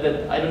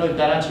that I don't know if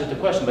that answers the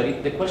question,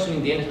 but the question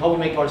in the end is how we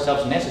make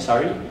ourselves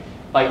necessary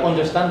by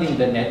understanding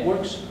the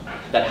networks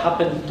that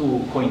happen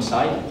to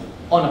coincide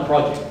on a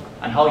project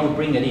and how you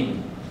bring it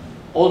in.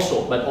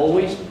 Also, but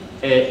always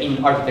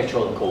in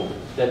architectural code,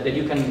 that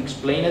you can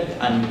explain it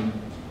and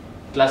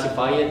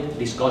classify it,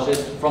 discuss it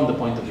from the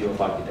point of view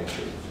of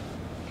architecture.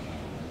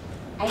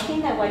 I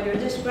think that what you're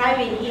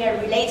describing here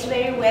relates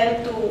very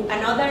well to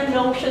another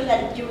notion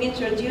that you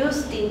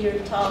introduced in your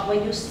talk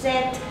when you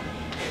said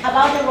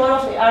about the role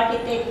of the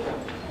architect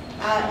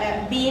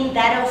being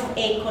that of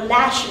a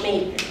collage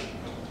maker.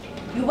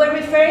 You were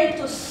referring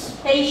to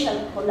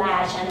spatial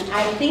collage, and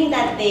I think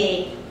that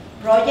the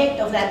project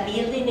of that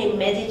building in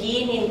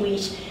Medellin, in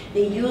which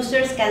the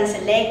users can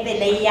select the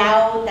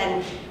layout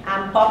and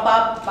pop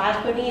up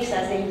balconies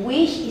as they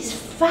wish, is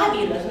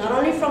fabulous, not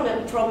only from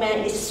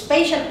a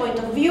spatial point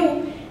of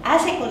view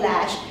as a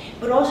collage,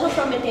 but also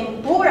from a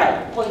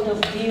temporal point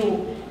of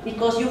view,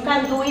 because you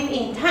can do it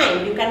in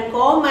time. You can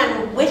come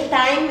and with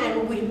time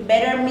and with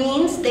better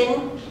means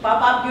then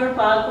pop up your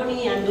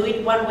balcony and do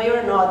it one way or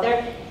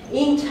another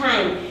in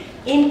time.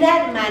 In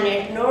that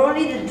manner, not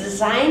only the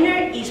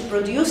designer is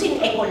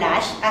producing a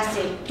collage as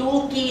a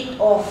toolkit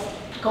of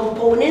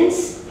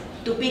components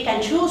to pick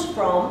and choose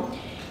from,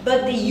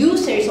 but the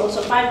user is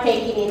also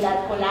partaking in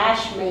that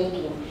collage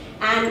making.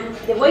 And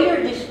the way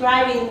you're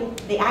describing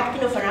the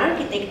acting of an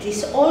architect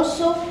is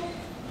also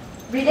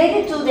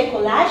related to the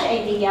collage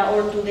idea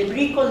or to the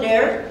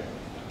bricoleur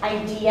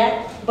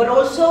idea, but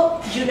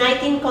also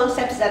uniting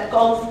concepts that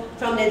come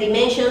from the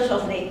dimensions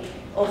of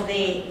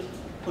the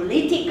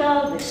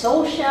political, the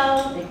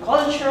social, the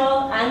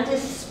cultural, and the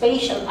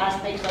spatial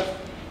aspects of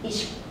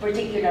each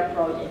particular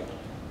project.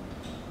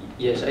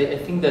 Yes, I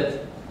think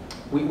that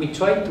we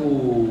try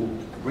to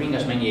bring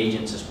as many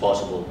agents as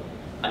possible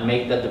and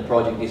make that the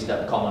project is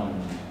that common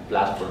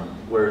platform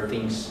where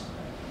things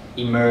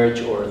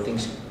emerge or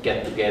things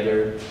get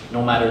together,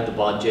 no matter the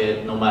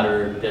budget, no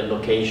matter the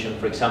location.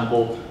 For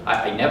example,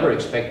 I never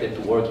expected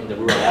to work in the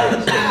rural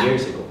areas 10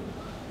 years ago.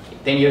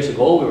 10 years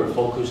ago, we were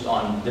focused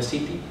on the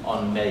city,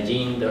 on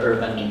Medellin, the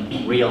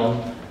urban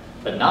realm,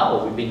 but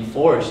now we've been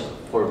forced,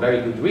 for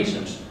very good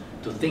reasons,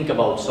 to think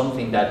about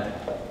something that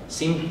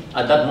seemed,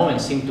 at that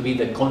moment, seemed to be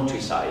the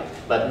countryside,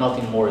 but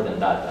nothing more than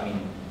that. I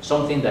mean,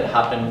 something that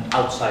happened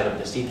outside of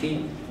the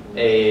city,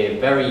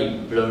 very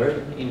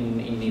blurred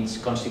in its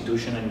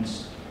constitution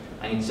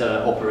and its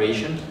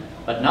operation.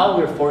 But now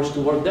we're forced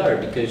to work there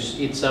because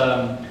it's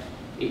an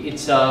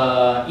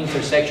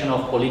intersection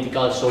of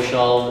political,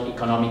 social,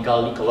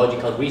 economical,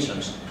 ecological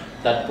reasons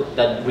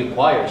that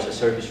requires a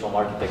service from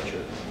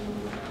architecture.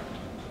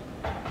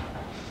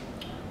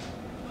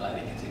 Well, I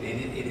think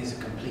it is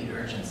a complete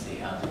urgency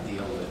how to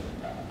deal with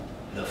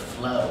the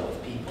flow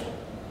of people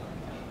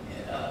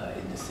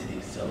in the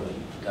city. So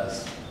it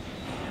does,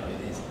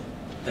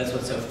 that's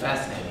what's so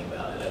fascinating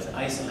about it. As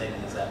isolated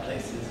as that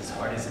place is, as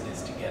hard as it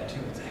is to get to,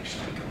 it's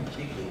actually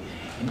completely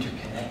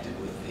interconnected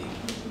with the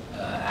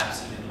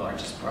absolute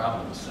largest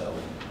problems. So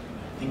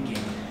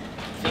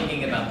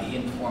thinking about the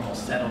informal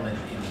settlement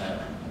in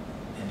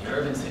the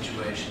urban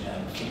situation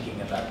and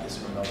thinking about this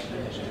remote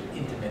village are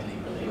intimately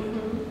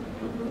related.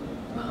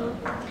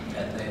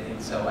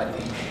 And so I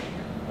think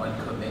one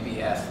could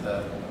maybe ask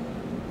the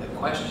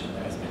question,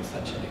 there has been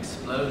such an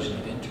explosion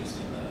of interest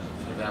in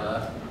the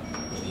favela,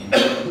 the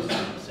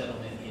informal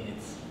settlement in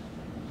its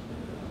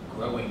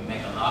growing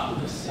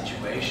megalopolis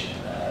situation.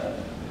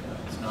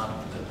 It's not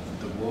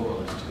the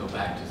rural is to go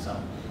back to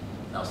some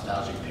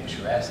nostalgic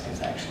picturesque,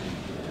 is actually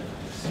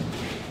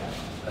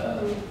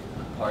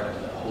part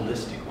of the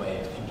holistic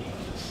way of thinking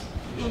of this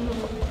issue.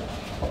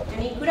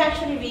 And it could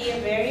actually be a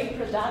very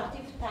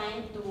productive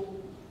time to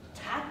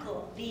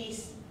tackle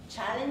these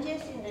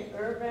challenges in the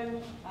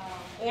urban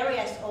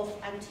areas of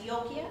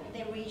Antioquia,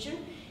 the region,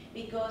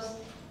 because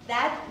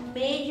that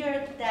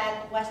mayor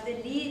that was the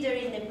leader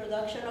in the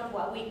production of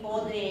what we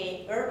call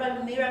the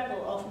urban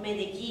miracle of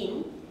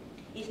Medellin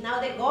is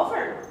now the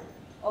governor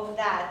of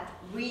that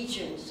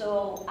region.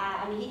 So,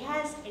 and he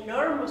has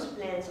enormous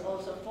plans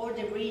also for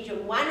the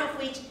region, one of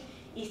which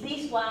is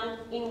this one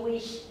in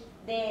which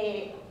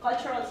the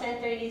cultural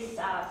center is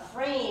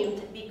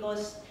framed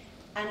because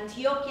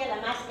Antioquia, la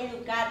más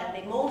educada,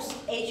 the most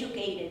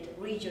educated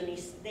region,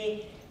 is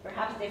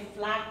perhaps the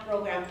flag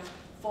program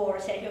for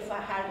Sergio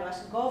Fajardo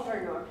as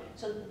governor.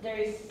 So there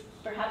is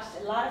perhaps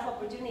a lot of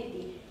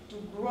opportunity to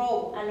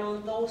grow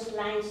along those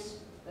lines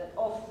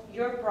of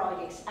your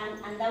projects.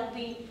 And that would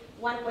be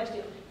one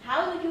question.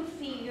 How do you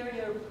figure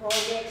your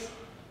projects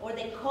or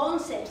the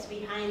concepts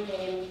behind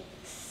them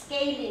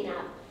scaling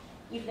up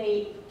if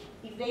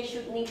they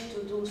should need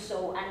to do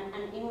so?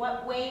 And in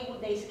what way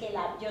would they scale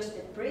up? Just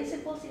the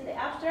principles in the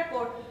abstract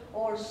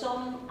or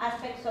some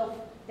aspects of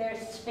their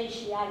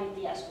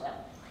spatiality as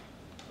well?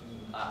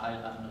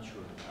 I'm not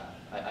sure.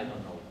 I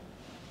don't know.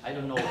 I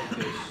don't know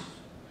because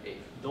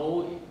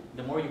though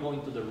the more you go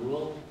into the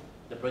rural,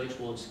 the projects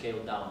will scale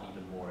down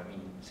even more. I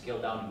mean, scale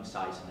down in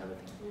size and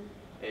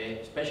everything.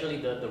 Especially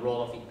the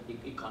role of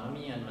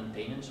economy and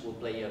maintenance will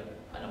play a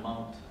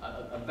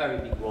very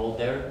big role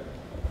there,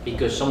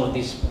 because some of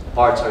these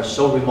parts are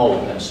so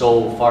remote and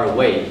so far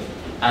away,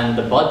 and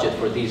the budget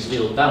for these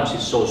little towns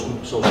is so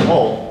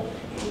small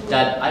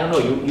that, I don't know,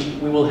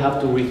 we will have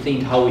to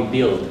rethink how we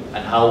build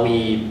and how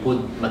we put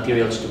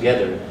materials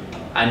together,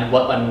 and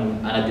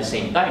at the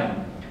same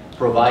time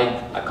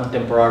provide a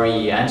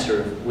contemporary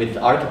answer with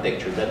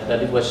architecture.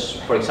 That it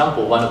was, for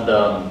example, one of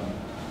the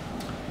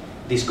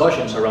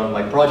discussions around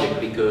my project,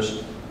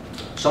 because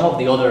some of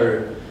the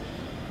other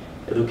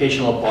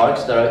educational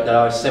parks, there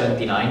are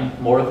 79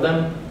 more of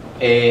them,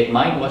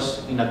 mine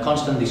was in a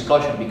constant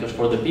discussion, because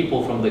for the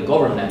people from the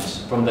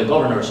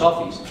governor's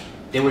office,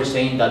 they were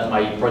saying that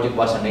my project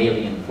was an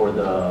alien for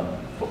the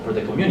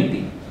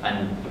community,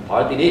 and in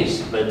part it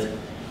is, but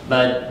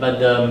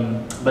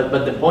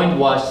the point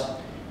was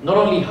not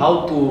only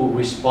how to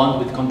respond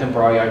with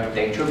contemporary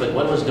architecture, but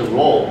what was the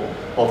role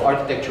of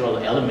architectural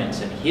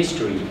elements and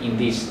history in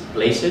these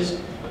places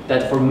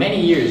that for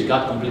many years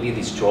got completely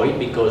destroyed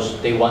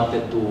because they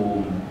wanted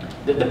to,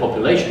 the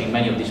population in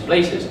many of these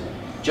places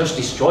just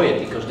destroy it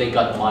because they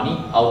got money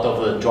out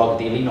of drug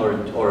dealing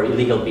or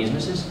illegal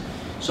businesses.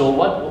 So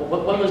what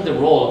was the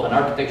role of an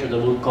architecture that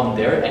would come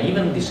there and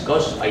even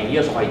discuss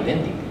ideas of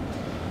identity?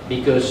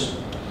 Because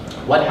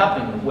what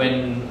happened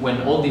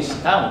when all these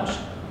towns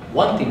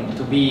wanting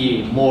to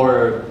be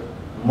more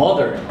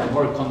modern or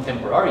more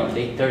contemporary,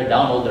 they tear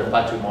down all their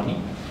patrimony.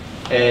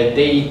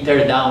 They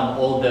tear down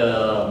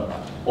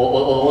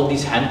all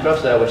these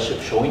handcrafts that I was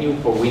showing you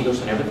for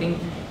windows and everything.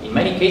 In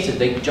many cases,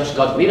 they just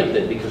got rid of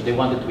it because they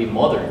wanted to be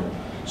modern.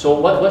 So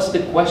what's the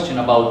question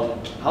about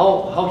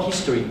how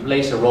history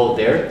plays a role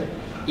there?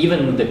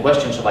 Even the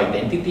questions of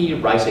identity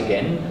rise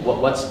again.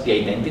 What's the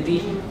identity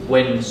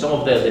when some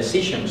of the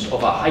decisions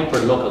of a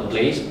hyper-local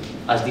place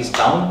as this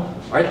town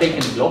are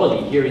taken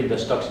globally here in the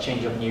Stock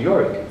Exchange of New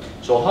York?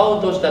 So how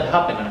does that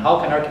happen, and how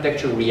can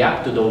architecture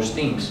react to those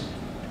things?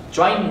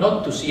 Trying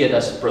not to see it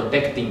as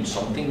protecting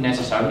something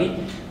necessarily,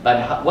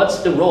 but what's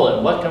the role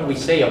and what can we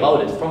say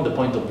about it from the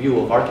point of view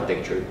of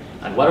architecture?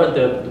 And what are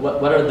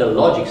the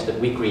logics that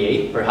we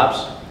create,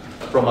 perhaps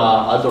from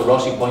a Aldo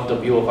Rossi point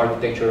of view of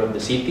architecture of the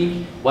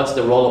city? What's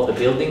the role of the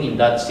building in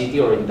that city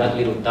or in that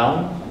little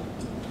town?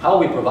 How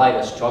we provide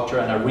a structure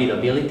and a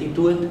readability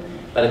to it,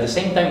 but at the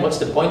same time, what's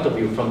the point of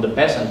view from the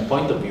peasant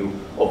point of view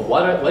of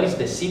what is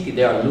the city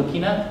they are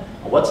looking at,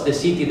 and what's the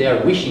city they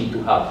are wishing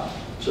to have?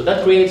 So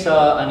that creates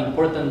an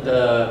important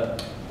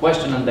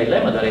question and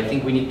dilemma that I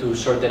think we need to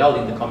sort it out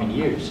in the coming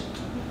years.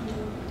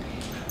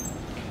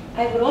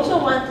 I would also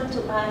wanted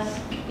to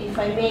ask, if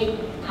I may,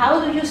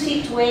 how do you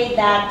situate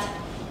that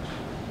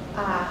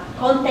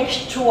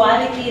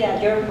contextuality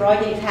that your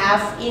project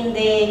have in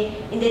the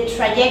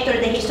trajectory,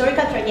 the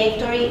historical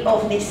trajectory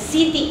of the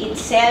city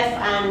itself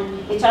and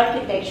its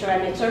architecture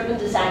and its urban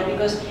design?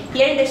 Because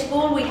here in the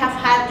school we have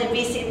had the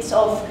visits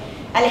of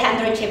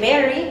Alejandro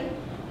Echeverri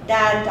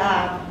that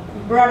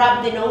brought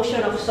up the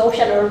notion of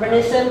social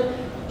urbanism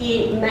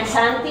in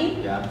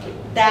Masanti. Yeah.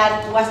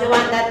 That was the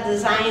one that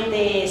designed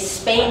the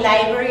Spain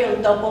library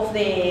on top of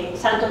the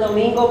Santo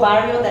Domingo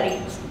barrio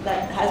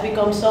that has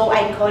become so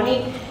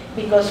iconic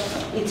because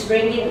it's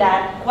bringing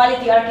that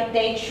quality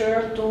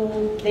architecture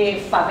to the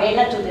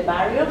favela, to the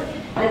barrio.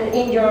 And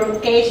in your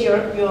case,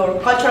 your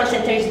cultural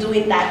center is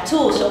doing that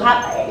too. So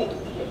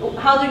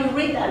how do you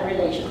read that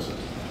relationship?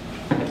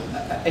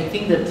 I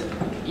think that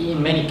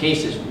in many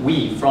cases,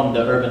 we, from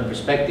the urban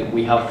perspective,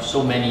 we have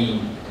so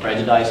many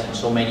prejudice and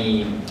so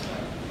many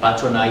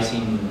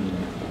patronizing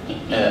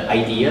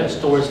ideas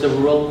towards the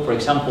rural. For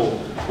example,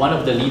 one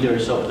of the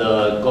leaders of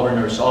the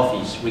governor's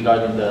office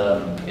regarding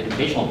the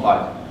educational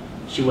part,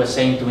 she was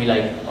saying to me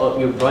like, oh,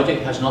 your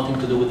project has nothing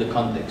to do with the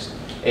context.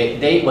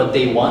 What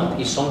they want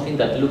is something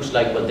that looks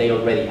like what they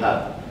already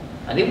have.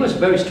 And it was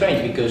very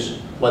strange because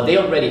what they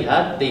already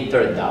had, they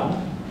turned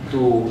down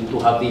to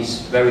have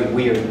this very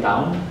weird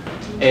town.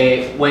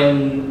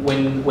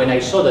 When I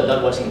saw that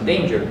that was in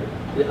danger,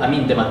 I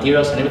mean the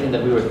materials and everything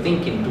that we were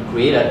thinking to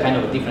create a kind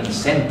of a different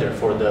center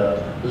for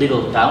the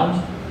little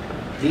town,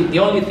 the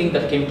only thing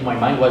that came to my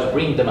mind was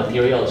bring the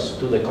materials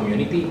to the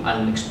community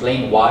and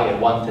explain why I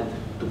wanted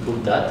to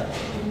put that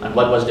and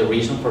what was the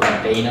reason for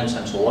maintenance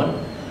and so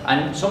on.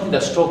 And something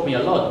that struck me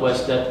a lot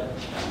was that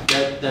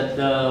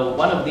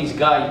one of these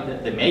guys,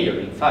 the mayor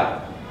in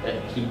fact,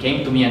 he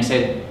came to me and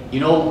said, you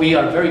know, we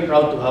are very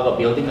proud to have a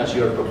building as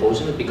you are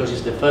proposing it because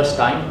it's the first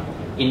time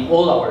in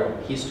all our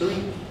history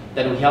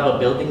that we have a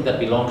building that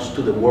belongs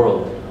to the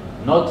world,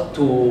 not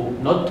to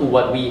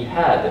what we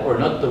had or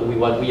not to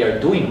what we are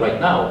doing right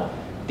now.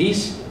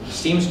 This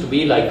seems to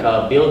be like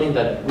a building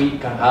that we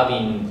can have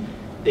in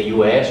the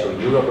US or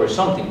Europe or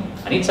something.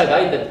 And it's a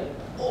guy that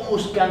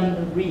almost can't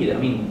even read. I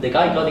mean, the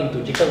guy got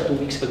into jail 2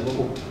 weeks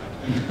ago.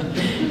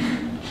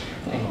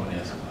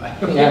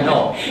 Yeah,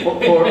 no.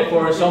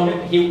 For some,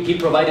 he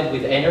provided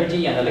with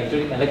energy and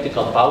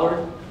electrical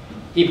power.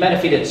 He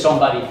benefited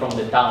somebody from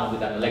the town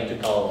with an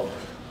electrical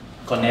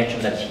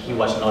connection that he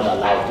was not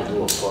allowed to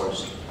do, of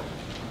course.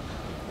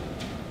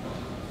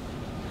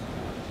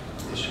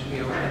 Should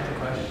we open up the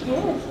question?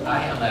 Yes.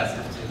 I am asked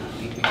to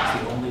leave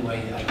because the only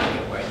way I can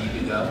get where I need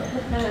to go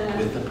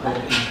with the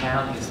Pope in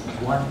town is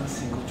one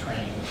single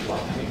train.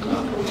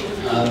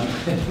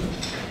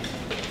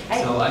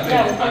 So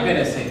I'm going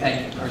to say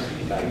thank you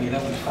personally, Camilo.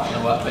 We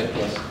follow up, but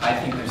I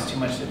think there's too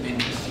much of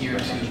interest here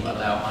to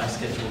allow my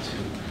schedule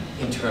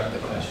to interrupt the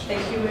question.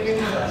 Thank you very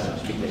much.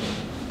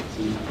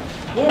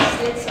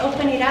 Yes, let's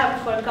open it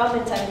up for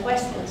comments and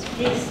questions,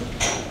 please.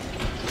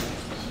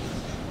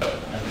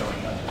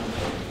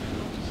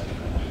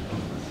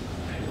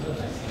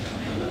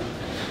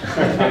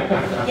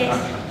 Yes.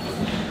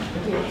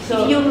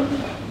 So, if you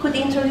could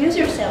introduce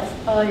yourself.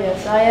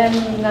 Yes, I am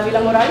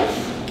Nabila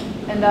Morales.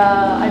 And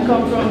I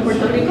come from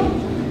Puerto Rico,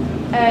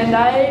 and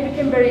I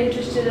became very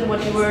interested in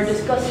what you were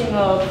discussing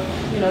of,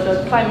 you know,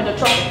 the climate, the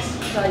tropics.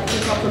 I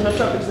come from the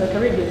tropics, the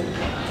Caribbean.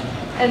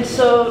 And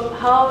so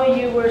how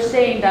you were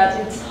saying that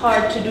it's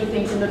hard to do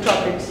things in the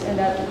tropics, and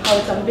that how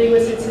it's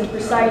ambiguous, it's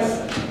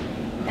imprecise,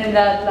 and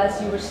that,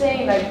 as you were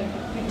saying, like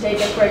you take,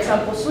 for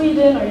example,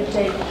 Sweden, or you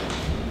take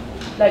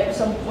like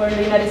somewhere in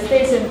the United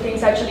States, and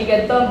things actually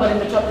get done, but in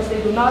the tropics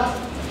they do not.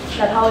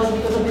 That how it's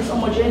because of this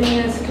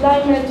homogeneous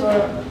climate, or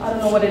I don't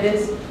know what it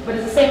is, but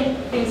it's the same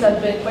things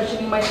I've been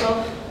questioning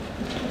myself.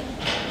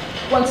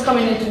 Once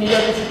coming into New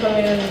York, it's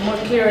becoming more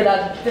clear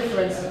that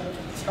difference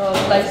of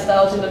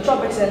lifestyles in the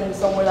tropics and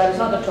somewhere that is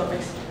not the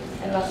tropics.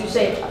 And as you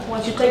say,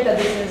 once you take that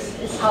distance,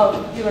 is how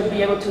you will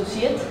be able to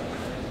see it.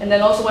 And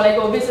then also when I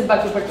go visit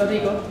back to Puerto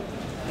Rico,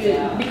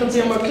 it becomes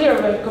even more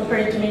clear when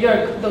comparing to New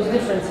York, those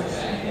differences.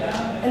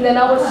 And then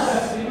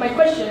my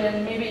question,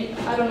 and maybe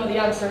I don't know the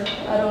answer,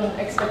 I don't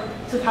expect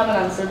to have an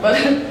answer, but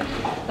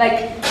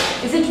like,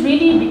 is it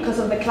really because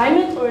of the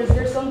climate, or is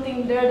there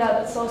something there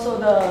that's also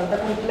the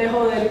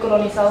complejo del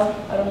colonizado?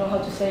 I don't know how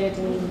to say it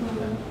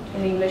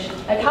in English.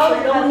 Like how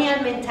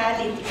colonial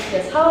mentality.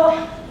 Yes,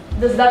 how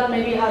does that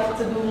maybe have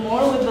to do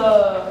more with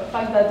the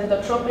fact that in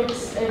the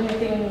tropics,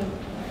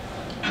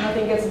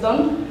 nothing gets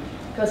done?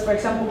 Because, for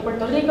example,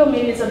 Puerto Rico,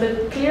 maybe it's a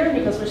bit clear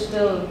because we're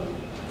still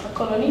a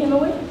colony in a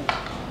way.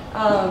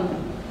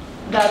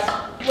 That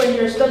when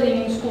you're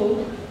studying in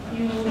school,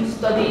 you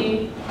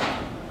study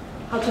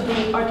how to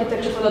do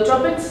architecture for the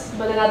tropics,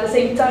 but then at the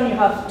same time you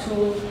have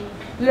to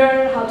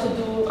learn how to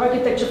do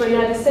architecture for the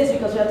United States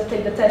because we have to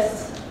take the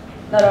tests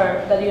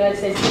that the United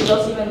States gives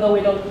us, even though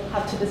we don't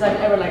have to design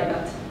ever like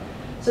that.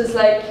 So it's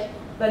like,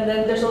 but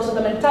then there's also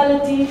the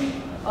mentality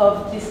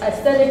of this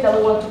aesthetic that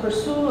we want to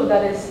pursue,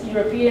 that is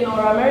European or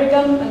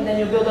American, and then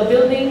you build a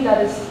building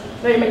that is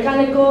very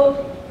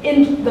mechanical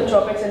in the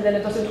tropics, and then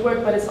it doesn't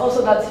work. But it's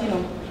also that, you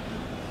know,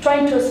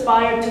 trying to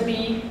aspire to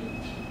be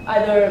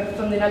either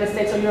from the United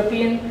States or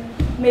European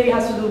maybe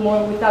has to do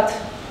more with that,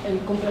 el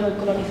complejo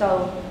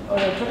colonizado or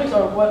the tropics,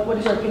 or what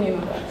is your opinion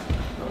on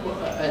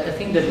that? I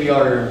think that we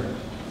are.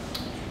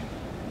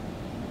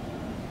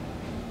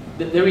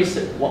 There is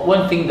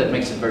one thing that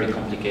makes it very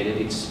complicated.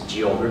 It's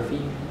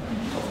geography,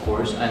 of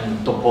course,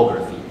 and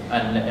topography,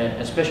 and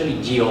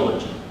especially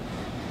geology.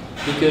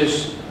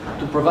 Because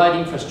to provide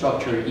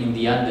infrastructure in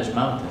the Andes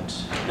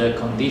Mountains, the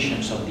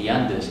conditions of the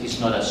Andes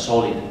is not as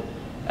solid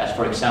as,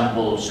 for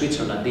example,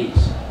 Switzerland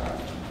is.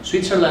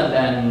 Switzerland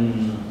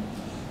and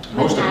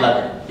most of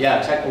Latin, yeah,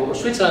 exactly. Or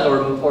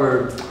Switzerland,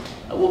 or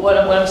what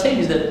I'm saying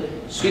is that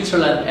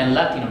Switzerland and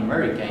Latin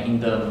America in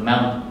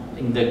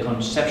the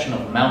conception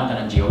of mountain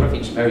and geography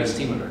is very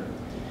similar.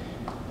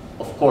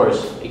 Of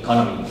course,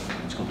 economy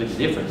is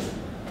completely different,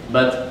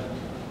 but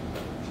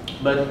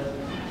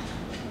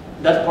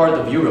that part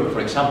of Europe,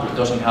 for example,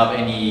 doesn't have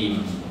any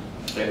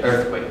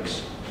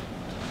earthquakes.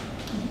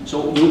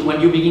 So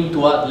when you begin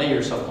to add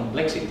layers of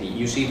complexity,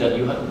 you see that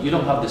you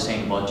don't have the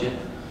same budget.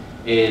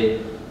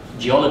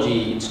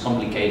 Geology, it's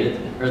complicated.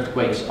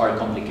 Earthquakes are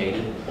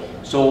complicated.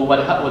 So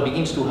what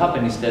begins to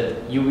happen is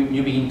that you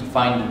begin to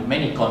find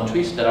many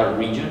countries that are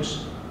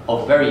regions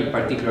of very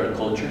particular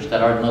cultures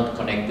that are not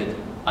connected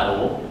at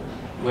all.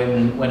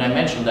 When I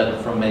mentioned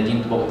that from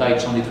Medellin to Bogotá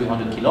it's only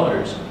 300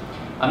 kilometers,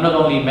 I'm not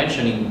only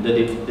mentioning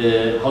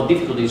how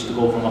difficult it is to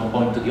go from one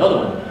point to the other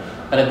one,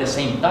 but at the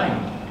same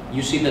time,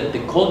 you see that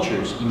the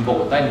cultures in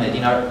Bogotá and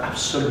Medellin are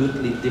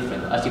absolutely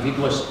different, as if it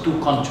was two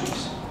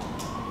countries.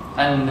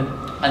 And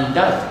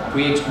that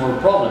creates more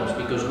problems,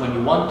 because when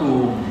you want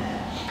to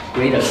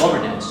create a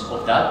governance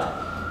of that,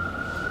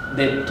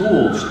 the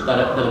tools that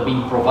are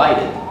being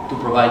provided to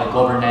provide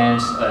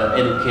governance,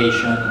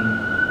 education,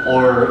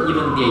 or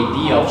even the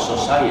idea of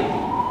society,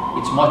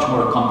 it's much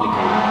more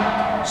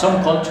complicated.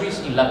 Some countries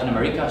in Latin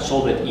America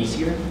solve it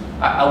easier.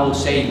 I will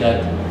say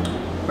that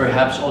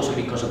perhaps also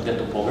because of the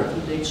topography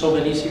they solve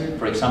it easier.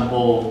 For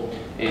example,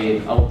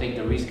 I will take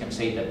the risk and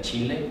say that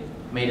Chile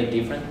made it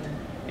different,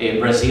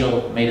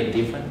 Brazil made it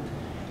different.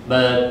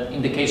 But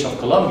in the case of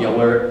Colombia,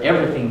 where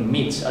everything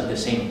meets at the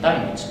same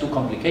time, it's too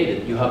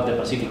complicated. You have the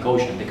Pacific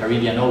Ocean, the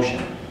Caribbean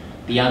Ocean,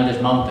 the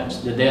Andes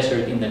Mountains, the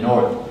desert in the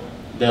north,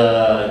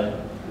 the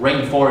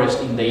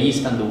rainforest in the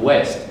east and the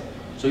west.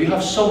 So you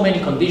have so many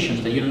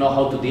conditions that you don't know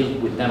how to deal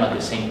with them at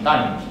the same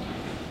time.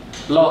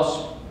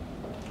 Plus,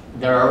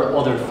 there are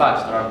other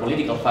facts, there are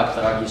political facts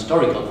that are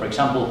historical. For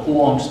example,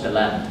 who owns the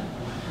land?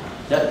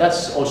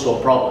 That's also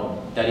a problem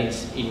that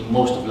is in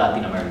most of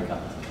Latin America.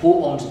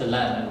 Who owns the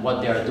land and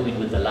what they are doing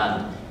with the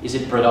land? Is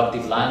it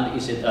productive land?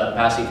 Is it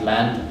passive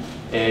land?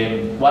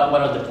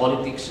 What are the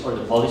politics or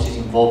the policies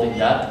involved in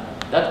that?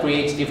 That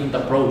creates different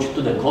approach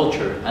to the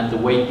culture and the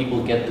way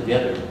people get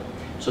together.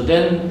 So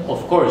then,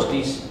 of course,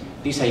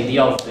 this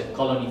idea of the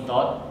colonial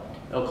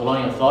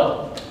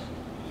thought,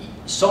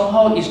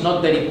 somehow it's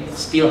not that it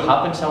still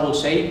happens, I will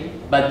say,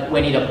 but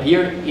when it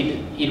appeared,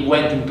 it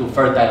went into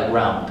fertile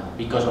ground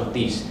because of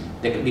this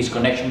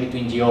connection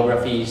between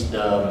geographies,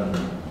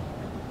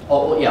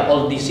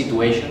 all these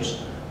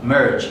situations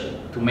merge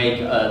to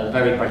make a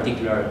very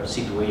particular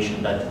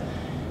situation that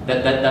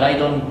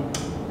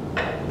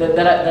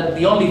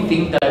the only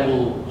thing that I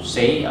will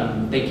say,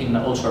 and taking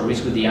also a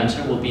risk with the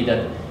answer, will be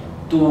that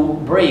to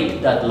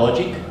break that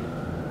logic,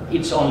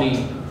 it's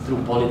only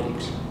through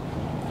politics,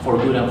 for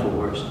good and for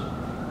worse.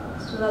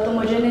 So that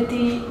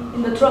homogeneity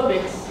in the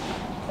tropics,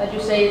 that you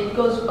say, it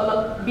goes a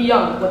lot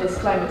beyond what is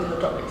climate in the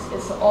tropics.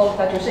 It's all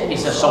that you're saying.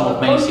 It's a sum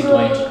of many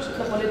situations.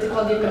 The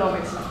political, the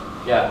economics.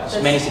 Yeah,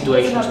 it's many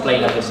situations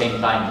playing at the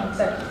same time.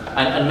 Exactly.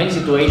 And many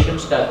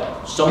situations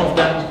that some of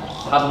them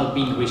have not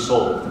been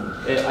resolved.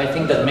 I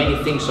think that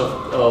many things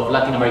of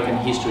Latin American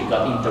history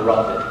got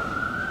interrupted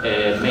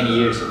many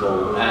years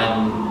ago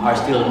and are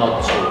still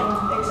not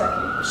solved.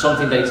 Exactly.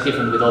 Something that is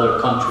different with other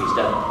countries,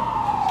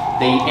 that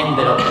they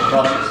ended up the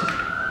process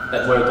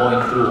that we're going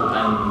through,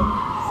 and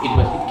it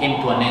came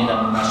to an end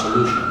and a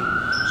solution.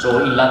 So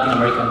in Latin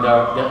America,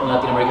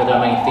 there are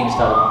many things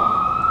that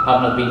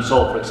have not been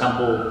solved. For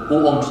example,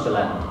 who owns the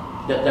land?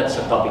 That's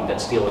a topic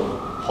that still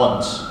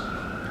haunts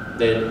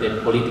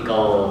the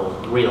political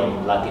realm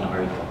in Latin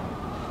America.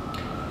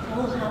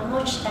 Well, how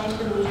much time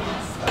do we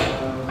have?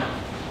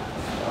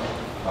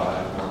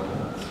 5 more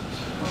minutes.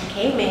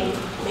 Okay, maybe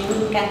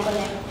we can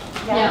collect.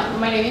 Yeah,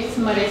 my name is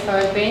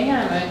Irazábal.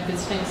 I'm a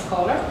visiting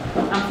scholar.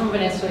 I'm from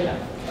Venezuela.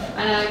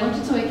 And I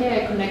wanted to make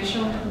a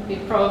connection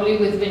probably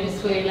with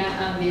Venezuela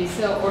and this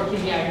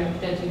orchidiarium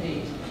that you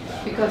did.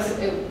 Because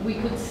we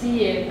could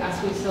see it,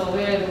 as we saw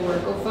there, the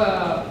work of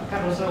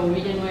Carlos Raúl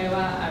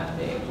Villanueva and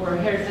the world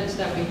heritage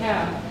that we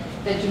have,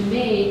 that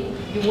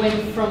you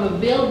went from a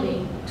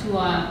building to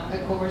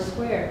a covered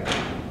square.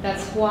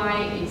 That's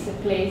why it's a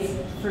place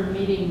for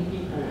meeting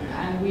people.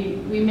 And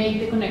we make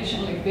the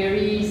connection like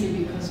very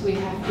easy because we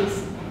have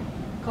this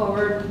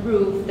covered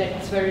roof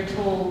that is very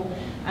tall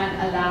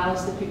and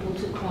allows the people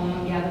to come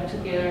and gather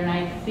together. And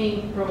I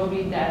think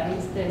probably that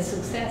is the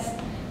success,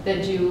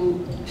 that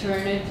you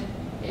turn it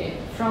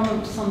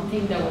from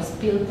something that was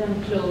built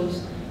and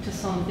closed to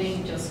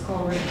something just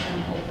covered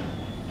and open.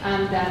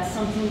 And that's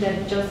something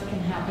that just can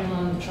happen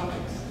on the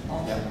tropics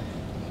also.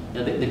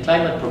 Yeah. The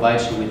climate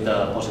provides you with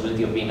the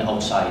possibility of being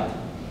outside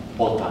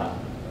all the time.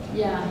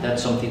 Yeah.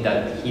 That's something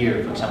that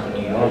here, for example,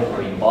 in New York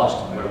or in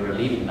Boston, where we're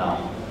living now,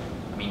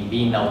 I mean,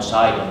 being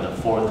outside on the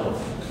 4th of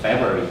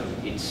February,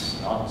 it's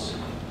not,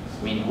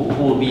 I mean, who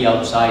will be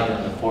outside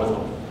on the 4th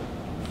of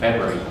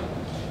February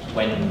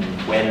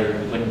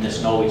when the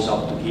snow is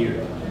up to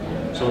here?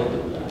 So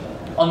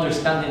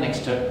understanding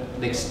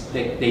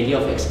the idea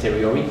of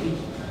exteriority,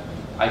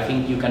 I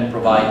think you can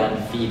provide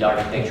and feed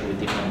architecture with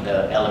different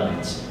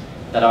elements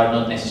that are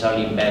not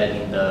necessarily embedded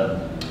in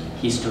the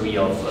history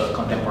of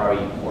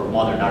contemporary or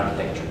modern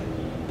architecture.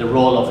 The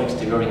role of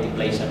exteriority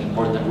plays an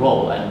important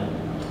role, and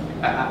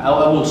I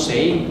will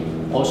say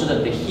also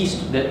that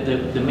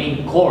the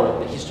main core of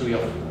the history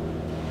of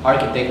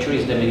architecture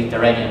is the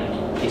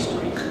Mediterranean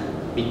history,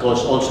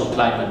 because also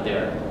climate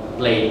there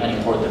played an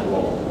important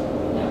role.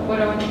 Yeah,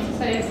 what I wanted to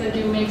say is that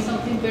you make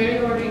something very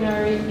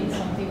ordinary in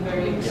something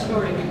very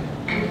extraordinary.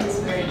 It's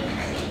very nice.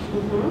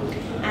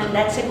 And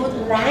that's a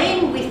good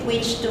line with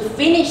which to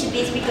finish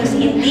this, because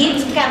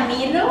indeed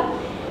Camilo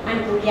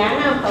and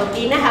Juliana and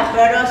Paulina have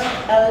brought us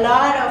a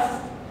lot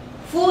of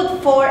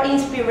food for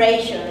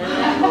inspiration, and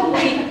I hope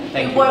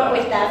we work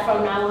with that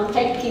from now on.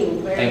 Thank you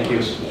very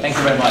much. Thank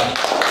you very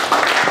much.